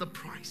paid the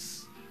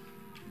price.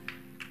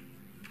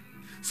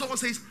 Someone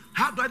says,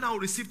 how do I now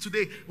receive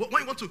today? When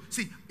you want to,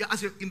 see,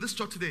 as you're in this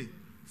church today,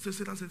 so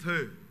Satan says,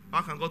 hey,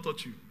 how can God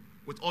touch you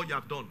with all you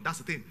have done? That's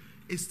the thing.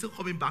 It's still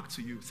coming back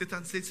to you.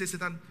 Satan says,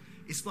 Satan,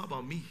 it's not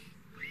about me.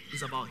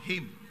 It's about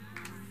Him.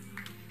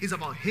 It's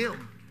about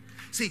Him.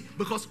 See,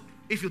 because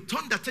if you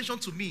turn the attention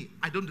to me,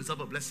 I don't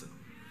deserve a blessing.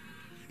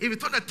 If you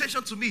turn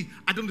attention to me,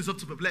 I don't deserve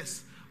to be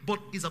blessed. but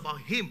it's about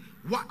him.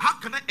 How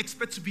can I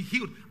expect to be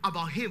healed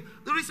about him?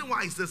 The reason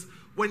why is this.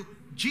 When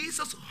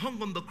Jesus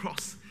hung on the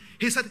cross,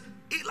 he said,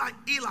 Eli,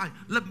 Eli,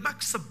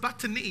 lema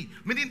sabachthani,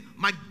 meaning,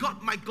 my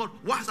God,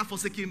 why has that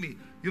forsaken me?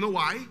 You know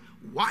why?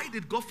 Why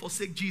did God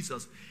forsake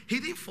Jesus? He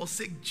didn't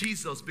forsake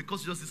Jesus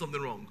because Jesus did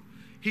something wrong.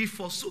 He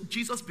forsook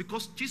Jesus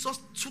because Jesus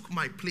took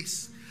my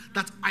place,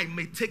 that I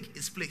may take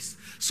his place.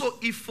 So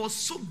he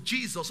forsook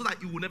Jesus so that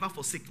he will never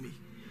forsake me.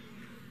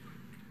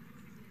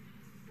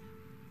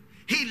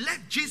 He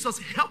left Jesus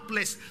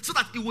helpless so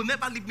that he will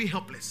never leave me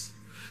helpless.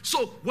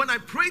 So when I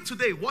pray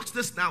today, watch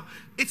this now.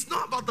 It's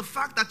not about the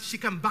fact that she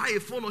can buy a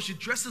phone or she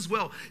dresses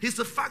well. It's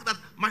the fact that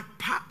my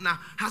partner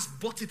has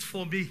bought it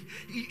for me.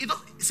 It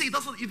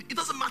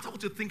doesn't matter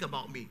what you think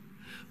about me.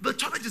 The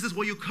challenge is this: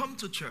 when you come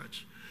to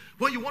church,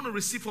 when you want to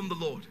receive from the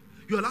Lord,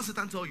 you allow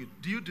Satan to tell you,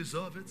 do you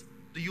deserve it?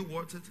 Do you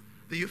want it?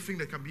 Do you think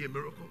there can be a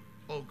miracle?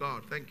 Oh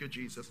God, thank you,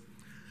 Jesus.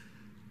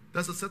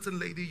 There's a certain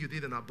lady, you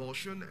did an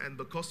abortion, and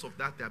because of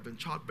that, there have been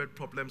childbirth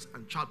problems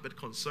and childbirth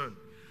concern.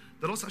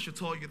 The Lord should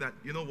tell you that,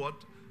 you know what?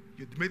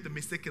 You made the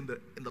mistake in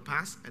the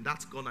past, and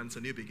that's gone, and it's a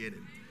new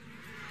beginning.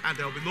 And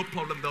there will be no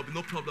problem. There will be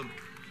no problem.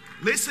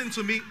 Listen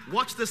to me.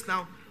 Watch this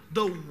now.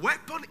 The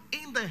weapon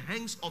in the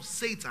hands of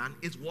Satan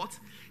is what?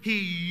 He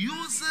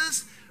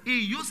uses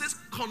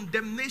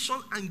condemnation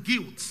and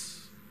guilt.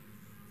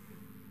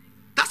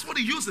 That's what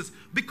he uses.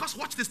 Because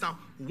watch this now.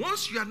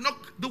 Once you are not,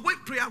 the way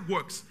prayer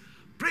works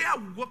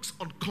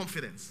on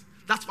confidence.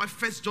 That's why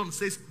 1 John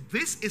says,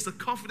 this is the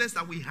confidence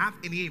that we have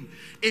in him.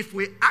 If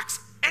we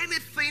ask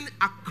anything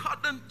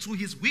according to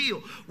his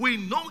will, we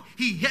know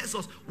he hears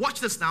us. Watch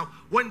this now.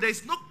 When there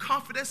is no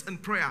confidence in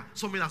prayer,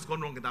 something has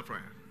gone wrong in that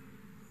prayer.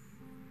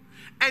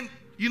 And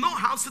you know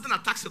how Satan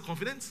attacks your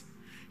confidence?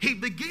 He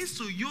begins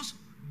to use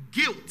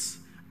guilt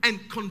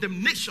and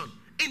condemnation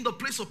in the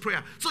place of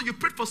prayer. So you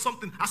prayed for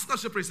something. As soon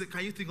as you pray, you say,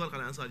 can you think God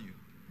can answer you?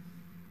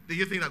 Do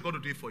you think that God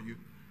will do it for you?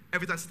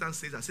 Every time Satan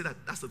says, I say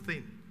that's the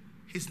thing.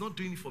 He's not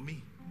doing it for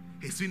me.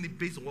 He's doing it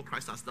based on what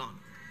Christ has done.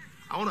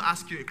 I want to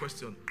ask you a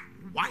question.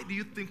 Why do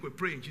you think we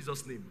pray in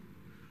Jesus' name?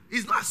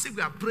 It's not as if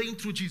we are praying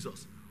through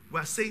Jesus. We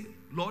are saying,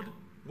 Lord,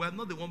 we are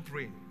not the one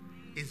praying.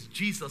 It's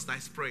Jesus that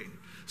is praying.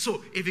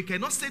 So if you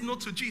cannot say no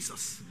to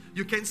Jesus,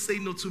 you can't say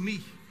no to me.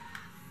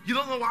 You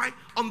don't know why?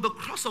 On the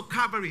cross of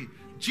Calvary,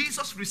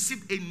 Jesus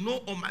received a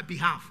no on my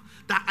behalf,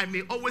 that I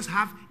may always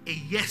have a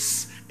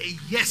yes, a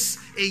yes,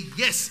 a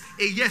yes,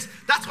 a yes.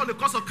 That's on the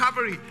cross of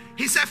Calvary.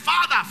 He said,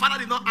 Father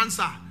did not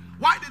answer.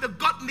 Why did the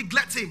God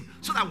neglect him?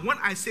 So that when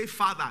I say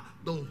Father,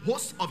 the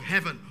host of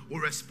heaven will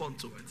respond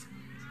to it.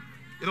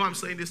 You know why I'm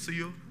saying this to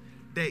you?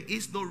 There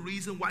is no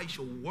reason why you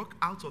should walk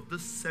out of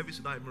this service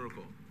without a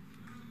miracle.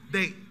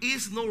 There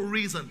is no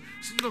reason.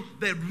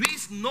 There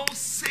is no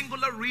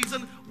singular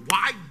reason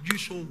why you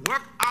should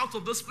work out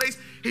of this place.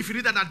 If you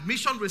need an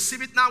admission,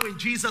 receive it now in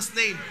Jesus'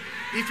 name.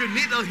 If you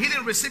need a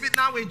healing, receive it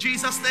now in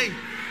Jesus' name.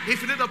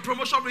 If you need a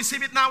promotion,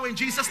 receive it now in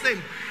Jesus' name.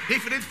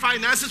 If you need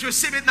finances,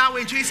 receive it now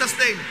in Jesus'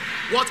 name.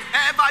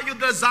 Whatever you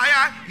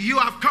desire, you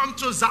have come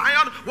to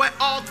Zion where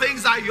all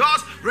things are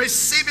yours.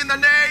 Receive in the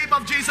name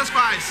of Jesus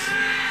Christ.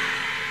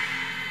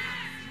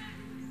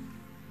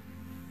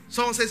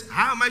 Someone says,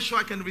 how am I sure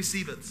I can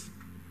receive it?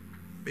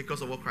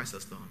 Because of what Christ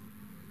has done.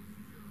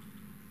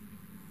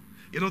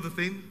 You know the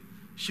thing?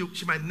 She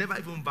might never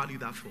even value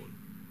that phone.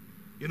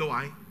 You know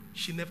why?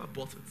 She never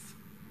bought it.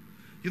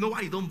 You know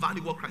why you don't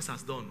value what Christ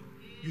has done?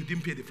 You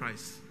didn't pay the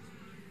price.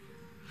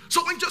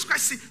 So when Jesus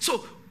Christ so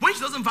when she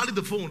doesn't value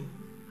the phone,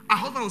 her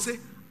husband will say,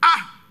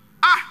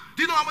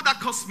 do you know how much that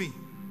cost me?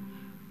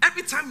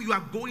 Every time you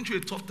are going through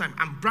a tough time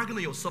and bragging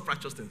on your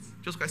self-righteousness,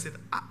 Jesus Christ said,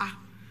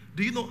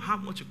 do you know how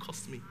much it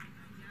cost me?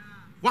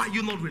 Why are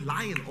you not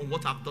relying on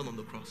what I've done on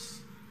the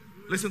cross?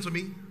 Listen to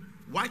me.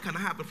 Why can I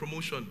have a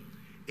promotion?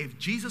 If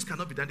Jesus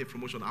cannot be denied a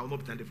promotion, I will not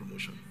be denied a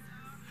promotion.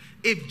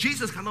 If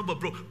Jesus cannot be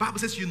broke, Bible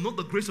says you know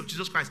the grace of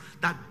Jesus Christ,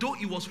 that though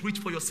he was rich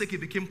for your sake, he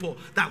became poor,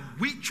 that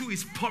we through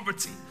his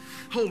poverty.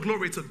 Oh,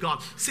 glory to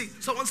God. See,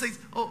 someone says,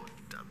 oh,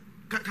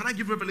 can I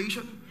give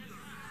revelation?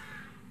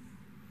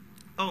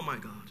 Oh my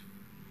God.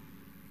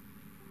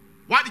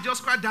 Why did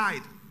Jesus Christ die?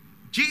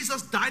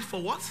 Jesus died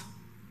for what?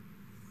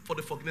 For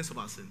the forgiveness of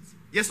our sins.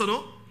 Yes or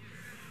no?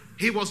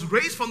 He was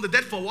raised from the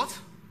dead for what?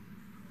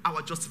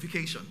 Our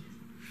justification.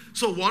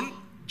 So 1,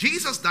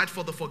 Jesus died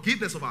for the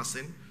forgiveness of our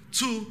sin.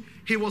 2,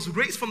 he was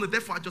raised from the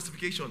dead for our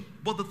justification.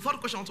 But the third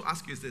question I want to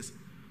ask you is this.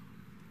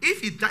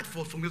 If he died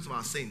for forgiveness of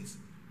our sins,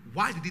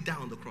 why did he die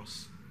on the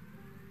cross?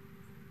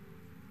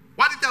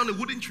 Why did he die on a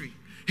wooden tree?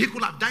 He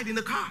could have died in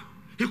the car.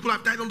 He could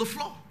have died on the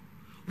floor.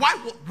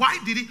 Why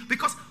did he?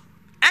 Because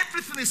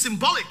everything is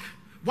symbolic.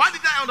 Why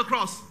did he die on the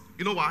cross?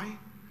 You know why?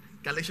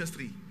 Galatians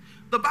 3.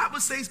 The Bible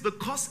says,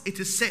 because it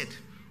is said,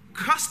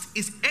 cursed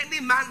is any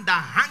man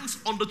that hangs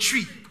on the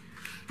tree.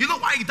 You know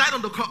why he died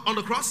on the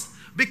cross?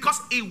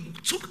 Because he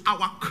took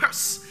our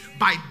curse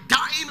by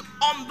dying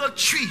on the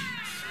tree.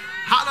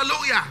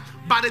 Hallelujah.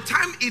 By the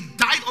time he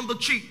died on the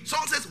tree,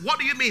 someone says, what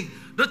do you mean?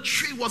 The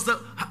tree was the...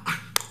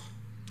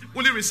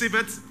 Will you receive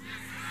it?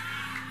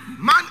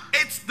 Man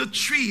ate the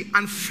tree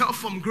and fell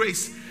from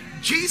grace.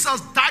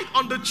 Jesus died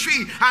on the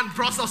tree and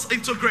brought us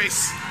into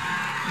grace.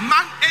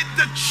 Man ate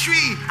the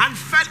tree and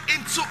fell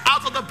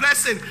out of the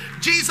blessing.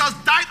 Jesus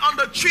died on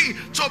the tree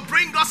to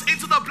bring us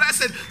into the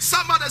blessing.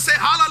 Somebody say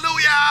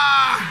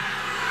hallelujah.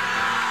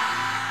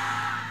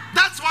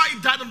 That's why he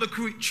died on the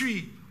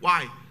tree.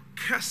 Why?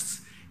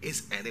 Cursed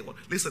is anyone.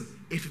 Listen,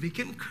 if he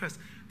became cursed,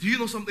 do you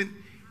know something?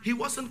 He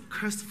wasn't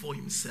cursed for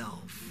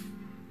himself.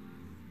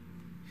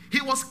 He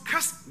was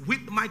cursed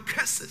with my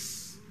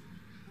curses,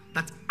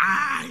 that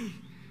I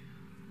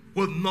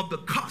will not be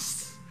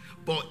cursed,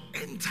 but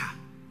enter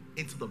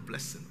into the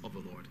blessing of the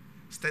Lord.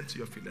 Stand to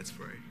your feet, let's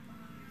pray.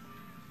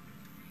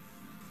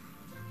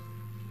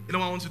 You know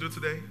what I want to do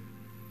today?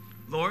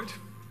 Lord,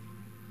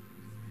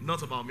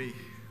 not about me.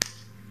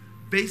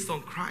 Based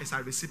on Christ, I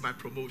receive my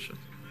promotion.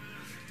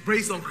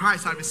 Based on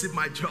Christ, I receive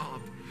my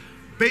job.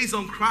 Based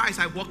on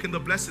Christ, I walk in the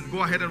blessing.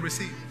 Go ahead and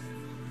receive.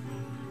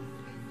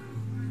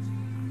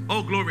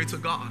 Oh, glory to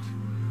God.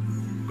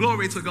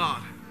 Glory to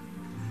God.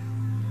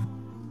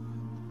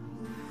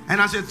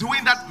 And as you're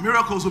doing that,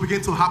 miracles will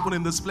begin to happen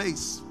in this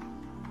place.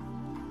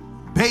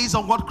 Based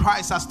on what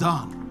Christ has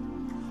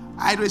done,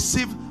 I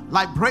receive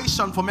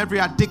liberation from every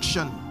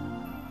addiction.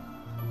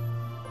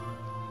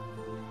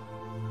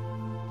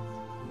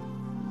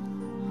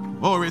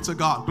 Glory to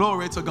God.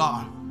 Glory to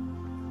God.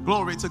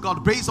 Glory to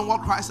God. Based on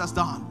what Christ has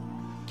done,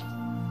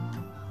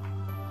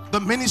 the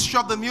ministry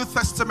of the New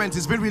Testament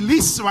is being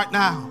released right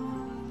now.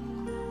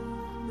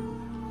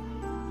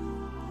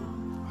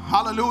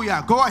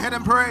 Hallelujah. Go ahead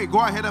and pray. Go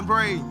ahead and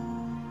pray.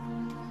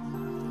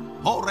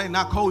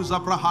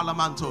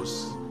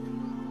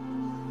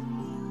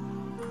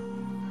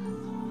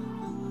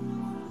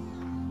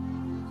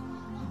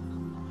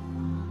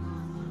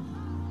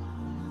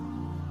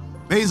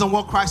 Based on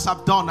what Christ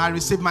have done, I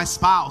receive my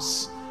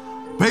spouse.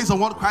 Based on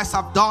what Christ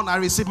have done, I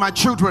receive my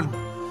children.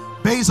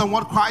 Based on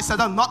what Christ has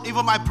done, not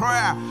even my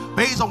prayer.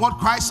 Based on what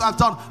Christ has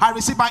done, I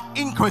receive my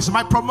increase,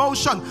 my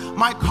promotion,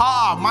 my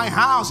car, my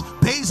house.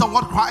 Based on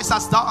what Christ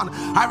has done,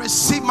 I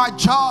receive my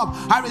job.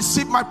 I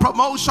receive my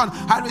promotion.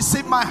 I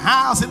receive my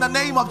house in the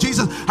name of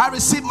Jesus. I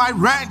receive my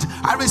rent.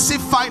 I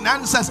receive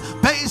finances.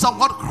 Based on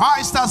what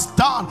Christ has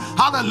done.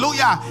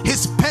 Hallelujah.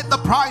 He's paid the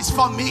price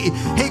for me.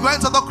 He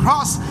went to the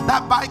cross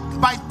that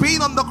by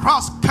being on the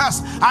cross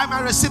cursed, I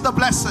might receive the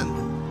blessing.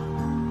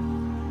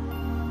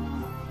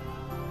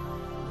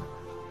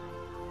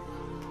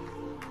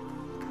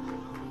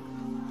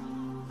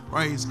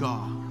 Praise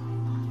God.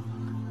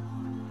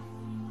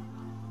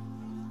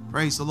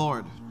 Praise the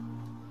Lord.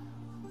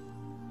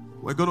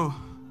 We're going to,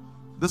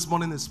 this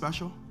morning is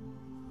special.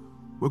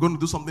 We're going to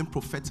do something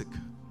prophetic.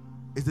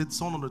 Is it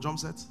sound on the drum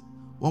set?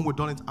 When we're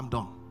done it, I'm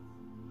done.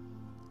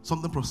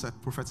 Something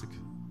prophetic.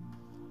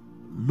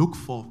 Look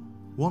for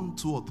 1,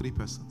 2, or 3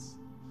 persons.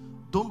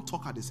 Don't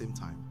talk at the same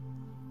time.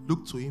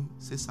 Look to him,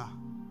 say, sir,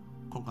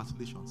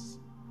 congratulations.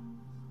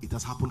 It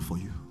has happened for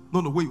you.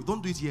 No, wait,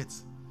 don't do it yet.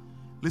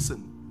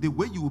 Listen. The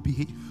way you will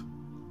behave,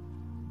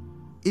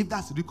 if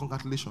that's the real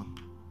congratulation,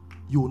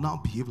 you will now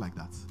behave like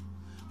that.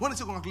 When I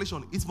say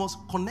congratulation, it must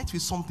connect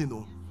with something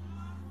though.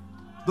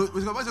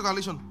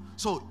 Congratulation.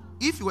 So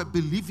if you were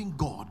believing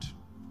God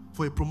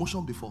for a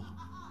promotion before,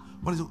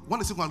 when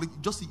I say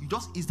congratulation,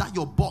 just is that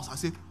your boss? I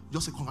say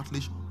just say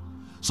congratulations.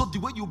 So the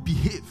way you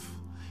behave,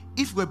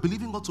 if you were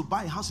believing God to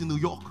buy a house in New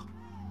York,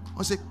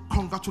 I say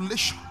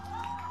congratulations.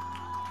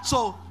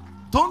 So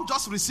don't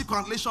just receive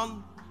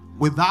congratulations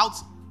without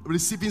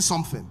receiving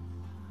something,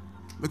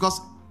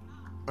 because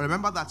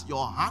remember that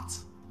your heart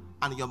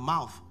and your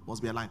mouth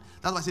must be aligned.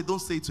 That's why I say don't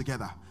say it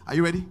together. Are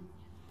you ready?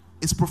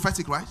 It's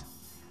prophetic, right?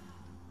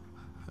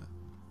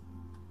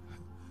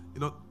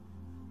 You know,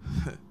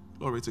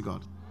 glory to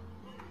God.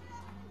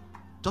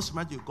 Just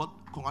imagine you got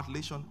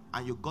congratulations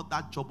and you got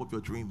that job of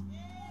your dream.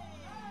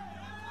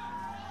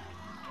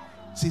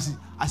 See,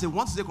 I say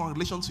once you say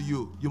congratulations to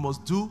you, you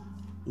must do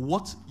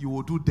what you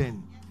will do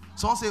then.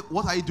 Someone say,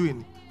 what are you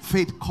doing?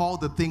 Faith call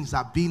the things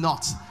that be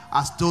not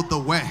as though they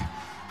were.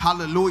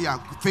 Hallelujah.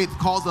 Faith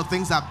calls the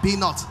things that be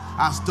not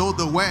as though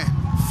they were.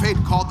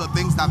 Faith call the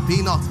things that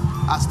be not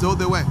as though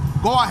they were.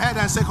 Go ahead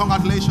and say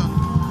congratulations.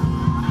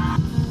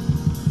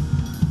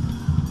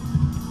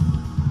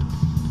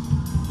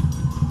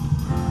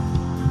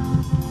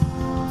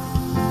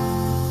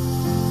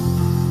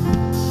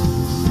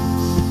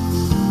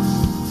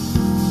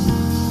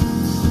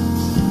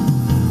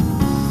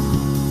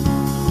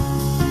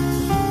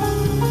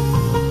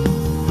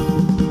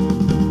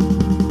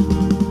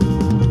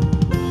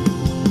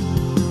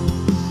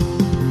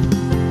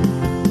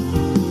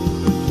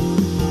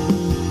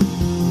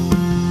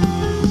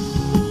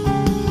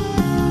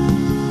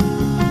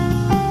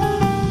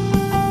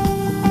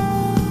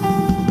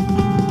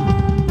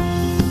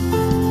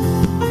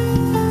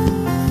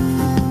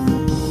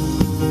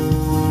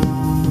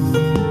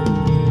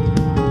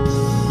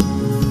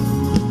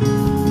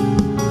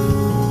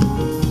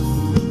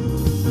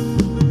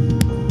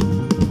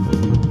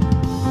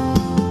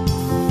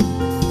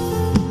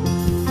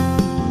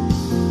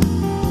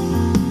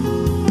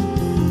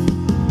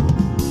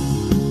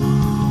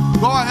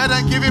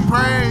 Give him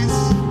praise.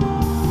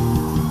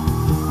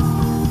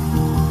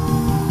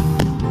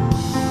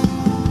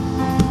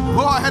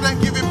 ahead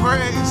and give him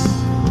praise.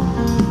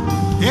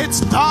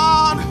 It's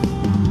done.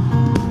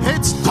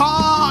 It's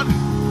done.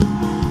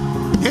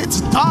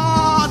 It's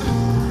done.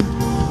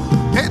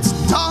 It's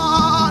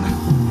done.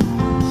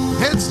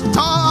 It's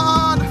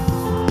done.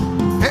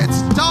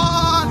 It's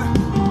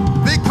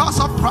done. Because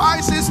the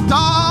price is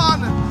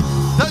done.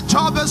 The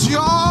job is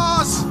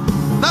yours.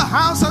 The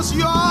house is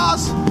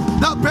yours.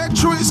 The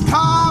breakthrough is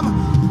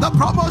come. The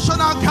promotion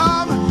has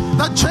come.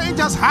 The change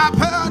has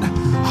happened.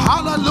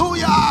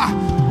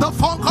 Hallelujah. The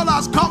phone call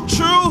has come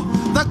true.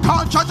 The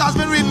contract has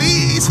been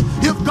released.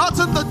 You've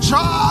gotten the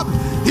job.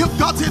 You've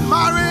gotten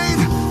married.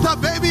 The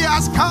baby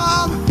has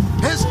come.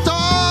 It's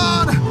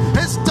done.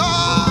 It's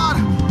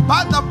done.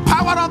 By the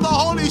power of the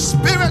Holy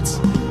Spirit,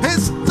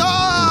 it's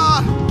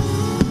done.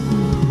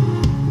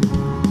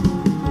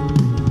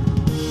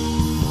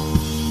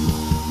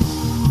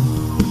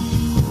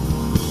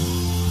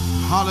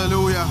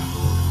 Hallelujah.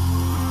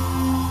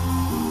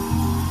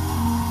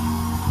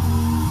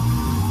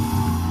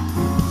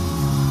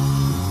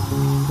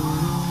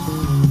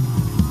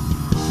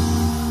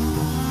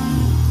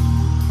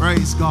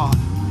 Praise God.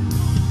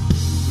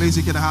 Please,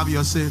 you can have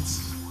your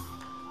seats.